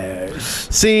nightmares.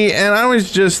 See, and I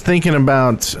was just thinking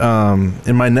about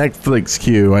in my Netflix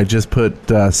queue, I just put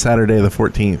Saturday the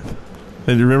 14th.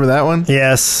 Did you remember that one?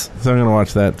 Yes. So I'm going to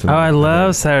watch that tonight. Oh, I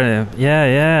love Saturday.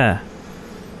 Yeah.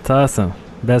 It's awesome.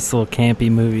 Best little campy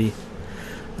movie.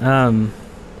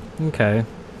 Okay.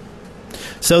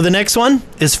 So the next one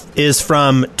is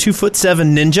from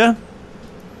 2'7" Ninja.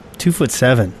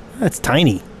 2'7". That's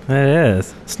tiny. It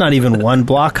is. It's not even one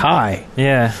block high.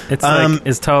 Yeah. It's like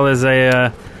as tall as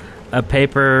a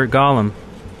paper golem.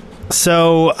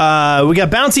 So we got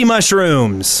bouncy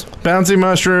mushrooms. Bouncy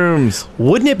mushrooms.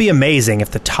 Wouldn't it be amazing if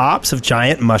the tops of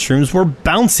giant mushrooms were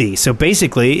bouncy? So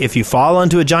basically, if you fall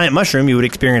onto a giant mushroom, you would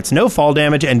experience no fall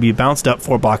damage and be bounced up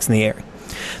 4 blocks in the air.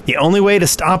 The only way to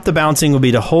stop the bouncing would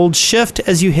be to hold shift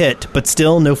as you hit, but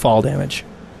still no fall damage.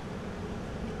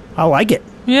 I like it.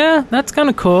 Yeah, that's kind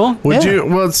of cool. Would Yeah. you?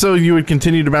 Well, so you would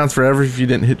continue to bounce forever if you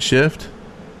didn't hit shift?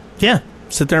 Yeah.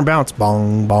 Sit there and bounce.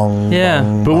 Bong, bong, Yeah.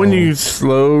 bong, But bong. when you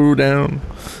slow down,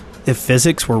 If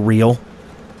physics were real,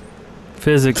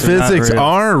 Physics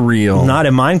are real. not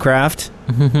in Minecraft.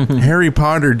 Harry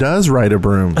Potter does ride a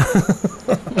broom.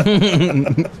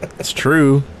 It's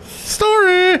true.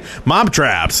 Story. Mob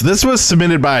traps. This was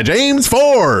submitted by James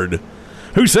Ford,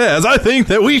 who says, I think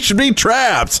that we should be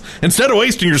traps. Instead of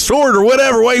wasting your sword or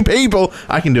whatever way people...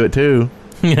 I can do it too.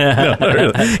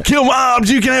 Kill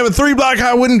mobs. You can have a 3-block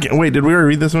high wooden... Wait, did we already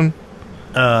read this one?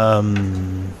 Yeah,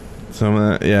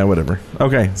 whatever.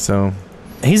 Okay, so...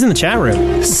 He's in the chat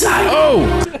room.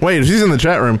 Oh, wait, she's in the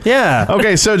chat room. Yeah.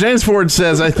 Okay, so James Ford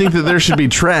says, I think that there should be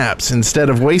traps. Instead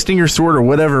of wasting your sword or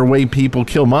whatever way people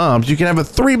kill mobs, you can have a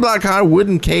 3-block high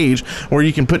wooden cage where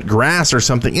you can put grass or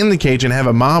something in the cage and have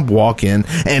a mob walk in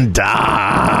and die.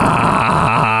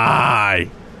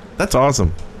 That's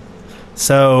awesome.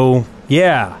 So,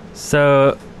 yeah.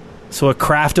 So a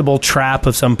craftable trap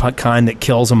of some kind that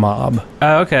kills a mob.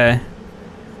 Oh, okay.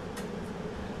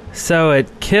 So it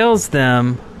kills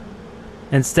them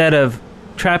instead of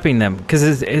trapping them.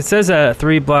 Because it says a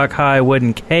 3-block high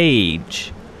wooden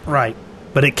cage. Right.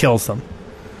 But it kills them.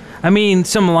 I mean,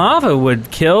 some lava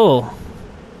would kill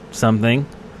something,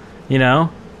 you know?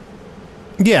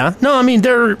 Yeah. No, I mean,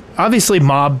 they're obviously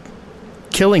mob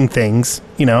killing things.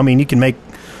 You know, I mean, you can make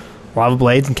lava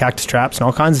blades and cactus traps and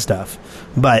all kinds of stuff.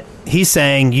 But he's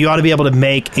saying you ought to be able to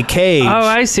make a cage. Oh,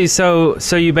 I see. So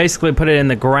you basically put it in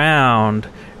the ground,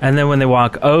 and then when they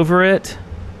walk over it,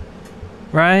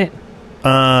 right?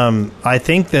 I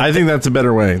think that's a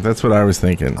better way. That's what I was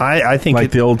thinking. I think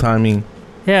like the old-timey...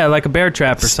 Yeah, like a bear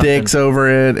trap or something. Sticks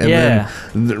over it, and then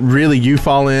really you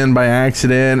fall in by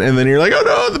accident, and then you're like, oh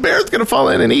no, the bear's going to fall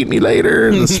in and eat me later,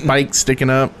 and the spike's sticking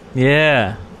up.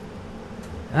 Yeah.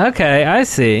 Okay, I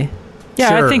see.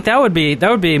 Yeah, Sure. I think that would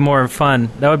be more fun.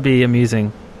 That would be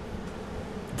amusing.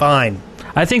 Fine.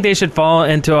 I think they should fall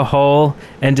into a hole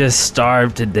and just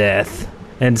starve to death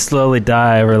and slowly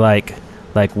die over like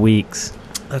weeks.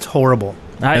 That's horrible.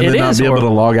 And then not be able to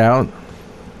log out.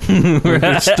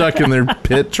 They're stuck in their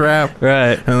pit trap.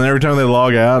 Right. And then every time they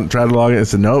log out and try to log it,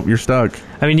 it's nope, you're stuck.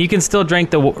 I mean, you can still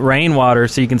drink the rainwater,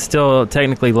 so you can still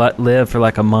technically live for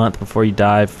like a month before you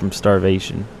die from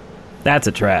starvation. That's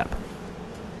a trap.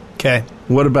 Okay.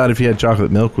 What about if you had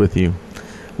chocolate milk with you?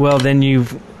 Well, then you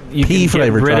can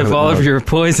get rid of all of your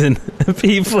poison.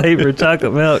 Pea-flavored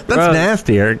chocolate milk. That's Gross.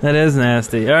 nasty, Eric. That is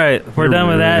nasty. All right, we're done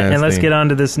with that, and let's get on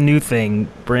to this new thing,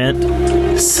 Brent.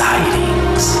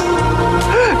 Sightings.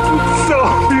 So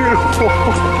beautiful.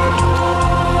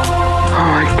 Oh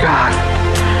my God.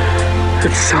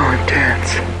 It's so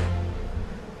intense.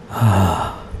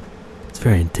 It's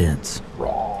very intense.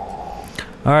 All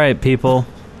right, people.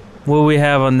 What do we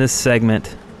have on this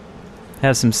segment?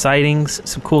 Have some sightings,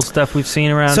 some cool stuff we've seen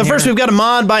around So here. first we've got a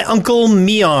mod by Uncle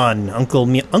Meon. Uncle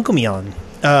Meon.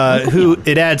 Who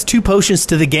it adds 2 potions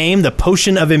to the game: the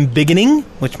Potion of Embiggening,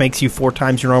 which makes you 4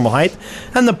 times your normal height,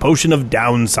 and the Potion of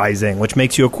Downsizing, which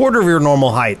makes you 1/4 of your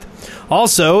normal height.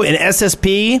 Also, in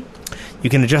SSP, you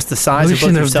can adjust the size Potion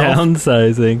of both yourself.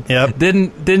 downsizing. Yep.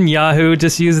 Didn't Yahoo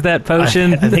just use that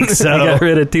potion? I think so. They got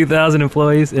rid of 2,000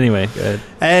 employees. Anyway, go ahead.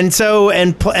 And so,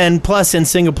 and plus in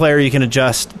single player, you can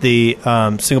adjust the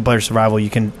single player survival.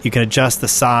 You can adjust the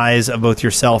size of both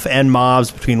yourself and mobs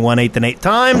between 1/8 and 8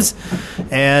 times,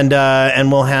 and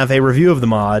we'll have a review of the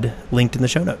mod linked in the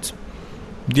show notes.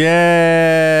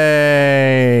 Yay!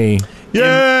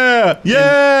 Yeah!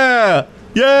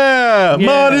 Yeah!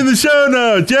 Mod in the show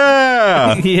notes!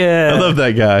 Yeah! Yeah. I love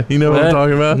that guy. You know what I'm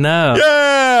talking about? No.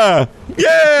 Yeah!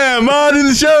 Yeah! Mod in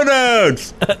the show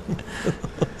notes!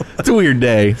 It's a weird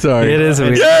day. Sorry. It is a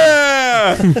weird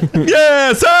Yeah!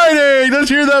 Yeah! Sightings! Let's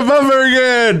hear that bumper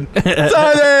again!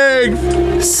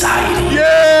 Sightings! Sightings.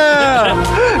 Yeah!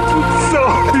 So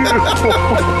beautiful.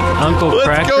 Uncle What's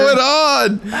Cracker? going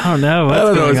on? I don't know. I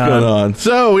don't know what's going on.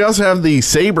 So we also have the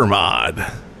Saber mod.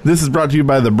 This is brought to you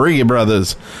by the Briggy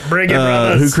Brothers.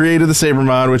 Who created the Saber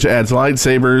mod, which adds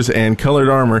lightsabers and colored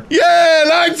armor. Yeah,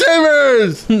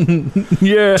 lightsabers!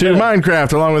 Yeah. To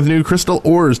Minecraft, along with new crystal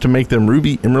ores to make them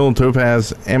ruby, emerald,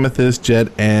 topaz, amethyst, jet,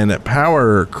 and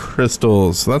power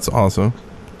crystals. That's awesome.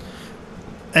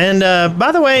 And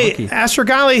by the way, Funky.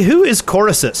 Astrogali, who is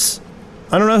Chorusus?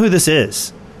 I don't know who this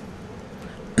is.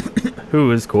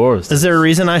 Who is Chorus? Is there a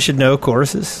reason I should know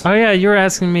Chorusus? Oh, yeah, you were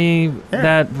asking me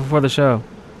that before the show.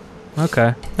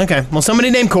 Okay. Okay, well, somebody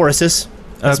named Chorusus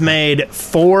has made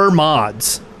 4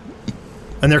 mods,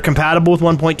 and they're compatible with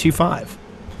 1.25.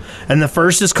 And the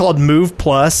first is called Move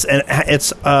Plus, and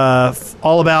it's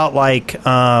all about like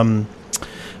doing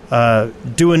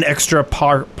extra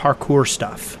parkour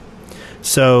stuff.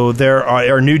 So there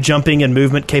are new jumping and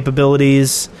movement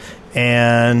capabilities,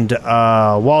 and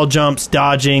wall jumps,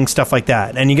 dodging, stuff like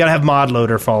that. And you got to have Mod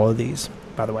Loader follow these,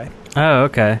 by the way. Oh,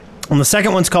 okay. And the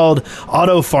second one's called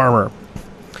Auto Farmer.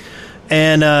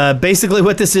 And basically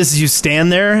what this is you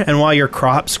stand there, and while your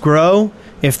crops grow,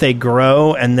 if they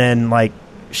grow and then like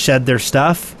shed their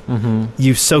stuff,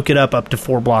 you soak it up to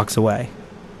 4 blocks away.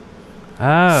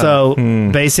 Oh. So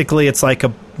basically it's like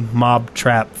a mob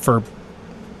trap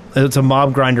it's a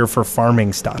mob grinder for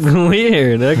farming stuff.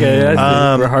 Weird. Okay.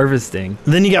 That's for harvesting.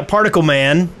 Then you got Particle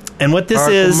Man, And what this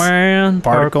Particle is... Man.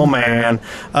 Particle Man.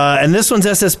 And this one's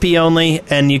SSP only,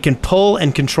 and you can pull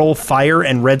and control fire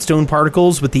and redstone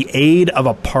particles with the aid of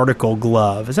a particle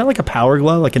glove. Is that like a power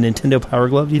glove, like a Nintendo power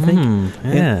glove, do you think?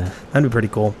 Yeah. That'd be pretty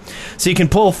cool. So you can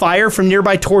pull fire from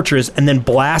nearby torches and then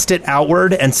blast it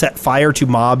outward and set fire to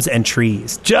mobs and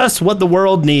trees. Just what the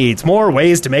world needs. More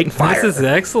ways to make fire. This is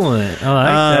excellent. I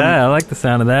like that. I like the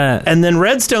sound of that. And then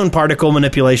redstone particle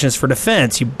manipulation is for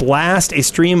defense. You blast a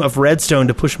stream of redstone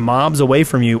to push mobs away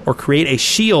from you or create a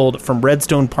shield from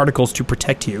redstone particles to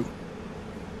protect you.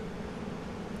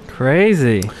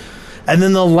 Crazy. And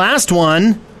then the last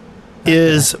one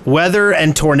is weather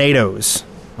and tornadoes.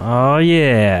 Oh,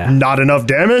 yeah. Not enough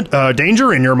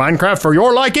danger in your Minecraft for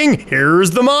your liking?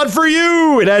 Here's the mod for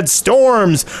you! It adds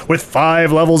storms with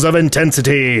 5 levels of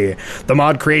intensity. The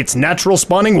mod creates natural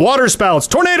spawning water spouts,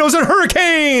 tornadoes, and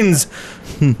hurricanes!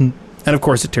 And of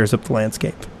course it tears up the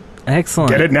landscape.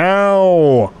 Excellent. Get it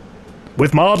now!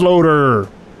 With Mod Loader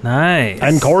Nice.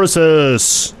 and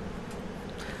choruses.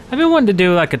 I've been wanting to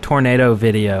do like a tornado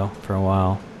video for a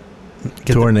while.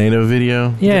 Tornado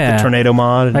video? Yeah. The tornado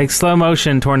mod. Like slow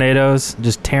motion tornadoes,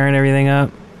 just tearing everything up.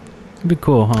 It'd be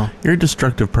cool, huh? You're a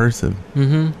destructive person.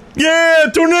 Mm-hmm. Yeah,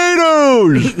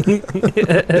 tornadoes!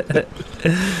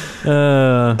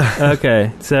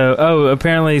 Okay. So,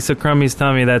 apparently, so Crummy's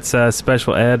telling me that's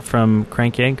special ed from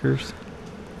Crank Yankers.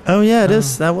 Oh, yeah, it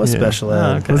is. That was Yeah. special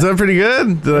ed. Okay. Was that pretty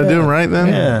good? Did I do it right then?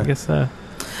 Yeah. I guess so.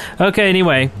 Okay,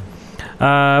 anyway.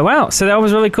 Wow, so that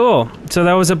was really cool. So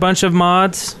that was a bunch of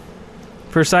mods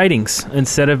for sightings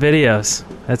instead of videos.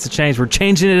 That's a change. We're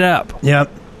changing it up.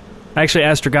 Yep. Actually,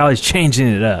 Astrogali's changing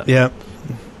it up. Yep.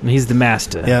 He's the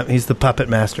master. Yep. He's the puppet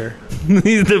master.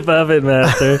 He's the puppet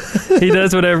master. He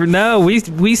does whatever. No,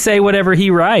 we say whatever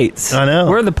he writes. I know.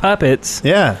 We're the puppets.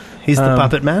 Yeah. He's the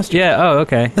puppet master. Yeah. Oh,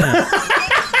 okay. Yeah.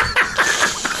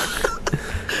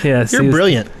 Yes, You're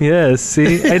brilliant. Yes.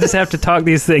 See, I just have to talk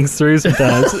these things through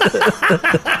sometimes.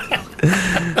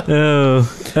 Oh,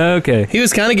 okay. He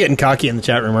was kind of getting cocky in the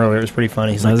chat room earlier. It was pretty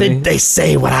funny. He's like, Was he? they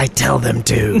say what I tell them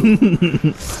to.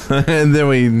 And then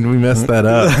we messed that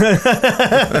up.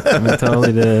 I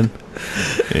totally did.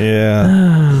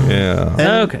 Yeah.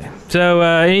 Yeah. Okay. So,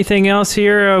 anything else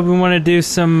here? We want to do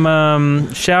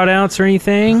some shout outs or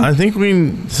anything? I think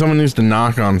someone needs to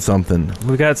knock on something.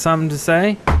 We got something to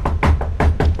say?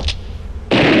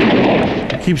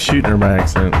 Keep shooting her by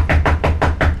accident.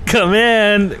 Come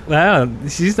in. Wow,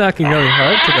 she's knocking really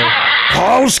hard today.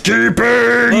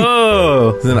 Housekeeping!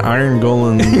 Oh. It's an Iron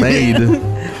Golem maid.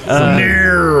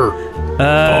 Near.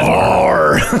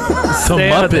 Far.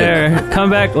 Stay out there. Come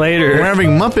back We're later. having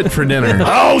Muppet for dinner.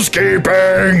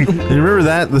 Housekeeping! You remember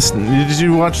that? Did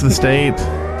you watch The State?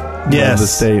 Yes. The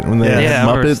State. When they Yeah. had Yeah, I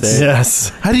remember Muppets? State. Yes.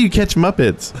 How do you catch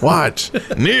Muppets? Watch.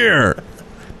 Near.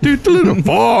 Dude, little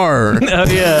far. Oh,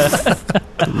 yeah.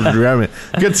 Grab it.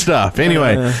 Good stuff.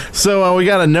 Anyway, so we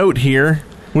got a note here.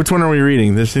 Which one are we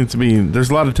reading? There's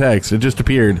a lot of text. It just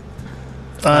appeared.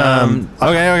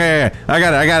 Okay. I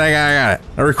got it.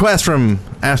 A request from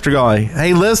Astrogali.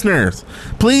 Hey, listeners,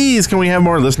 please, can we have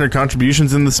more listener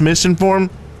contributions in the submission form?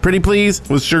 Pretty please,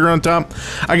 with sugar on top.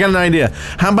 I got an idea.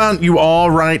 How about you all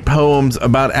write poems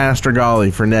about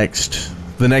Astrogali for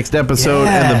the next episode,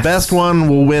 and the Yes. best one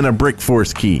will win a Brick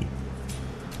Force key.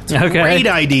 Okay. Great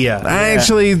idea.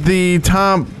 Actually, the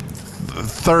top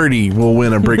 30 will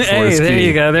win a Brick Force Hey,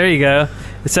 key. there you go.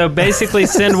 So basically,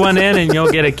 send one in and you'll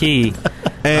get a key.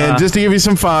 And just to give you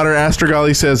some fodder,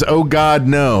 Astrogali says, "Oh God,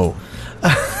 no."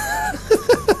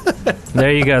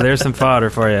 There you go. There's some fodder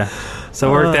for you.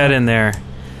 So work that in there.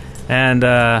 And,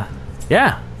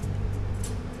 yeah.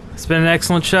 It's been an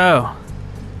excellent show.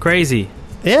 Crazy.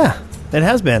 Yeah, it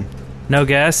has been. No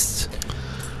guests.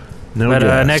 No, But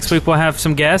guest. next week we'll have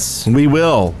some guests. In we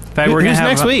will. fact, we're Who's gonna have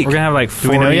next week? We're gonna have like Do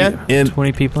we 40, know yet?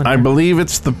 20 people. In I here. believe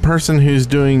it's the person who's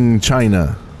doing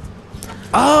China.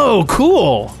 Oh,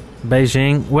 cool.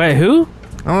 Beijing. Wait, who?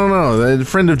 I don't know. A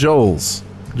friend of Joel's.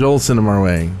 Joel sent him our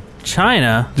way.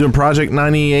 China. Doing Project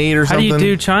 98 or How something. do you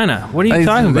do China? What are you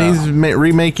talking about? He's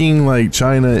remaking like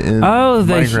China in Oh,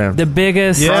 Minecraft. the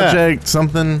biggest. Yeah. Project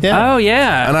something. Yeah. Oh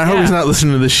yeah. And I hope yeah. he's not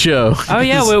listening to this show. Oh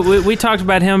yeah, we talked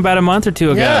about him about a month or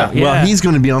two ago. Yeah. Well, he's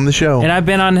going to be on the show. and I've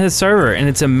been on his server, and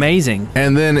it's amazing.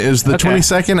 And then is the Okay.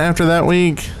 22nd after that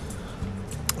week?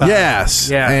 Yes.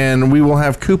 yeah. And we will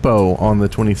have Kupo on the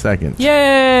 22nd.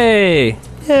 Yay! Yay.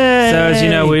 So as you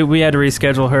know, we had to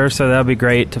reschedule her, so that'll be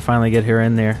great to finally get her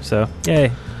in there. So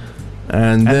yay!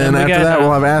 And then we after got, that,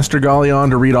 we'll have Astragali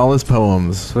on to read all his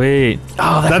poems. Sweet.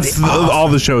 Oh, That's all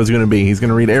the show is going to be. He's going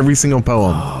to read every single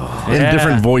poem in yeah.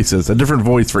 different voices, a different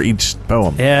voice for each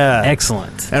poem. Yeah.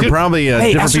 Excellent. And probably a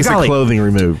hey, different piece of Astragali. clothing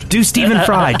removed. Do Stephen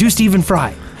Fry. Do Stephen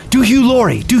Fry. Do Hugh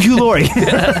Laurie. Do Hugh Laurie.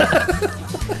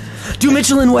 Do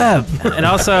Mitchell and Webb. And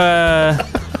also,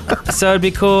 so it'd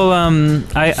be cool.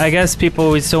 I guess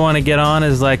people we still want to get on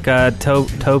is like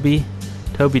Toby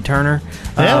Turner.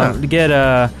 Yeah.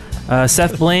 Get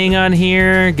Seth Bling on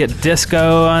here. Get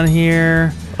Disco on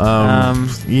here.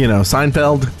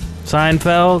 Seinfeld.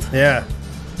 Seinfeld.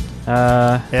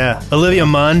 Yeah. Olivia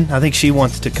Munn. I think she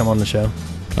wants to come on the show.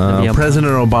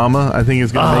 President Obama, I think,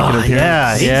 is going to make an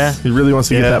appearance. Yeah. He really wants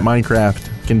to get that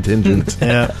Minecraft contingent.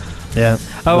 Yeah.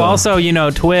 Oh, also,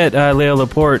 Twit, Leo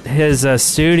Laporte, his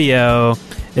studio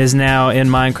is now in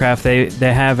Minecraft.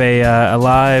 They have a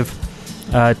live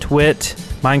Twit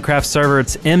Minecraft server.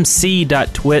 It's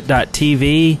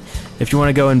mc.twit.tv. If you want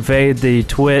to go invade the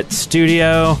Twit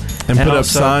studio And put up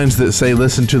signs that say,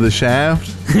 listen to the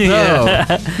shaft? No,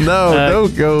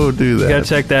 don't go do that. Go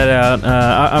check that out.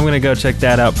 I'm going to go check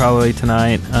that out probably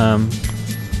tonight,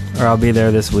 or I'll be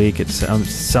there this week at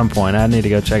some point. I need to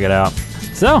go check it out.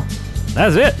 So,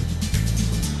 that's it.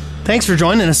 Thanks for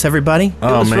joining us, everybody. It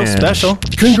Oh, was real man. special.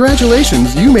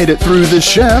 Congratulations, you made it through The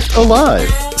Shaft alive.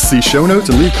 See show notes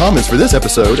and leave comments for this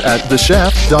episode at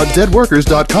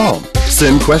theshaft.deadworkers.com.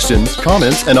 Send questions,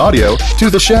 comments, and audio to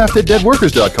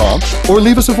theshaft@deadworkers.com or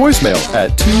leave us a voicemail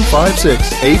at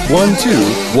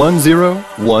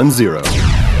 256-812-1010.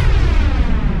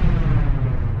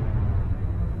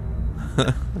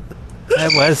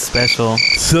 That was special.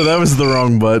 So that was the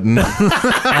wrong button.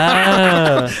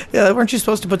 Yeah, weren't you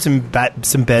supposed to put some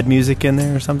bed music in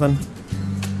there or something?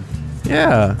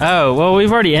 Yeah. Oh, well,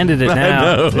 we've already ended it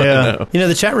now. Yeah.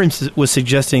 The chat room was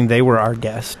suggesting they were our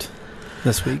guest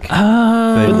this week.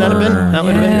 Oh, Wouldn't that have been? That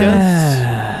would have been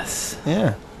yes. good.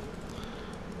 Yeah.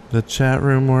 The chat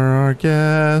room were our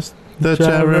guest. The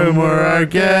chat room were our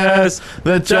guest.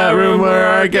 The chat room were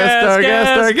our guest. Our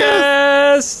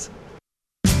guest.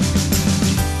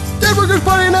 Dead Workers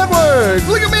Party Network!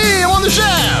 Look at me, I'm on the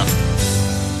Shaft!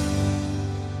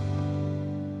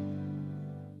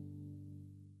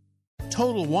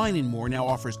 Total Wine & More now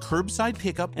offers curbside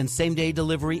pickup and same-day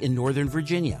delivery in Northern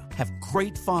Virginia. Have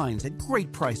great finds at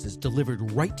great prices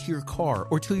delivered right to your car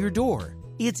or to your door.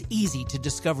 It's easy to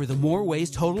discover the more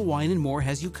ways Total Wine & More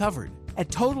has you covered at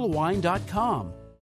TotalWine.com.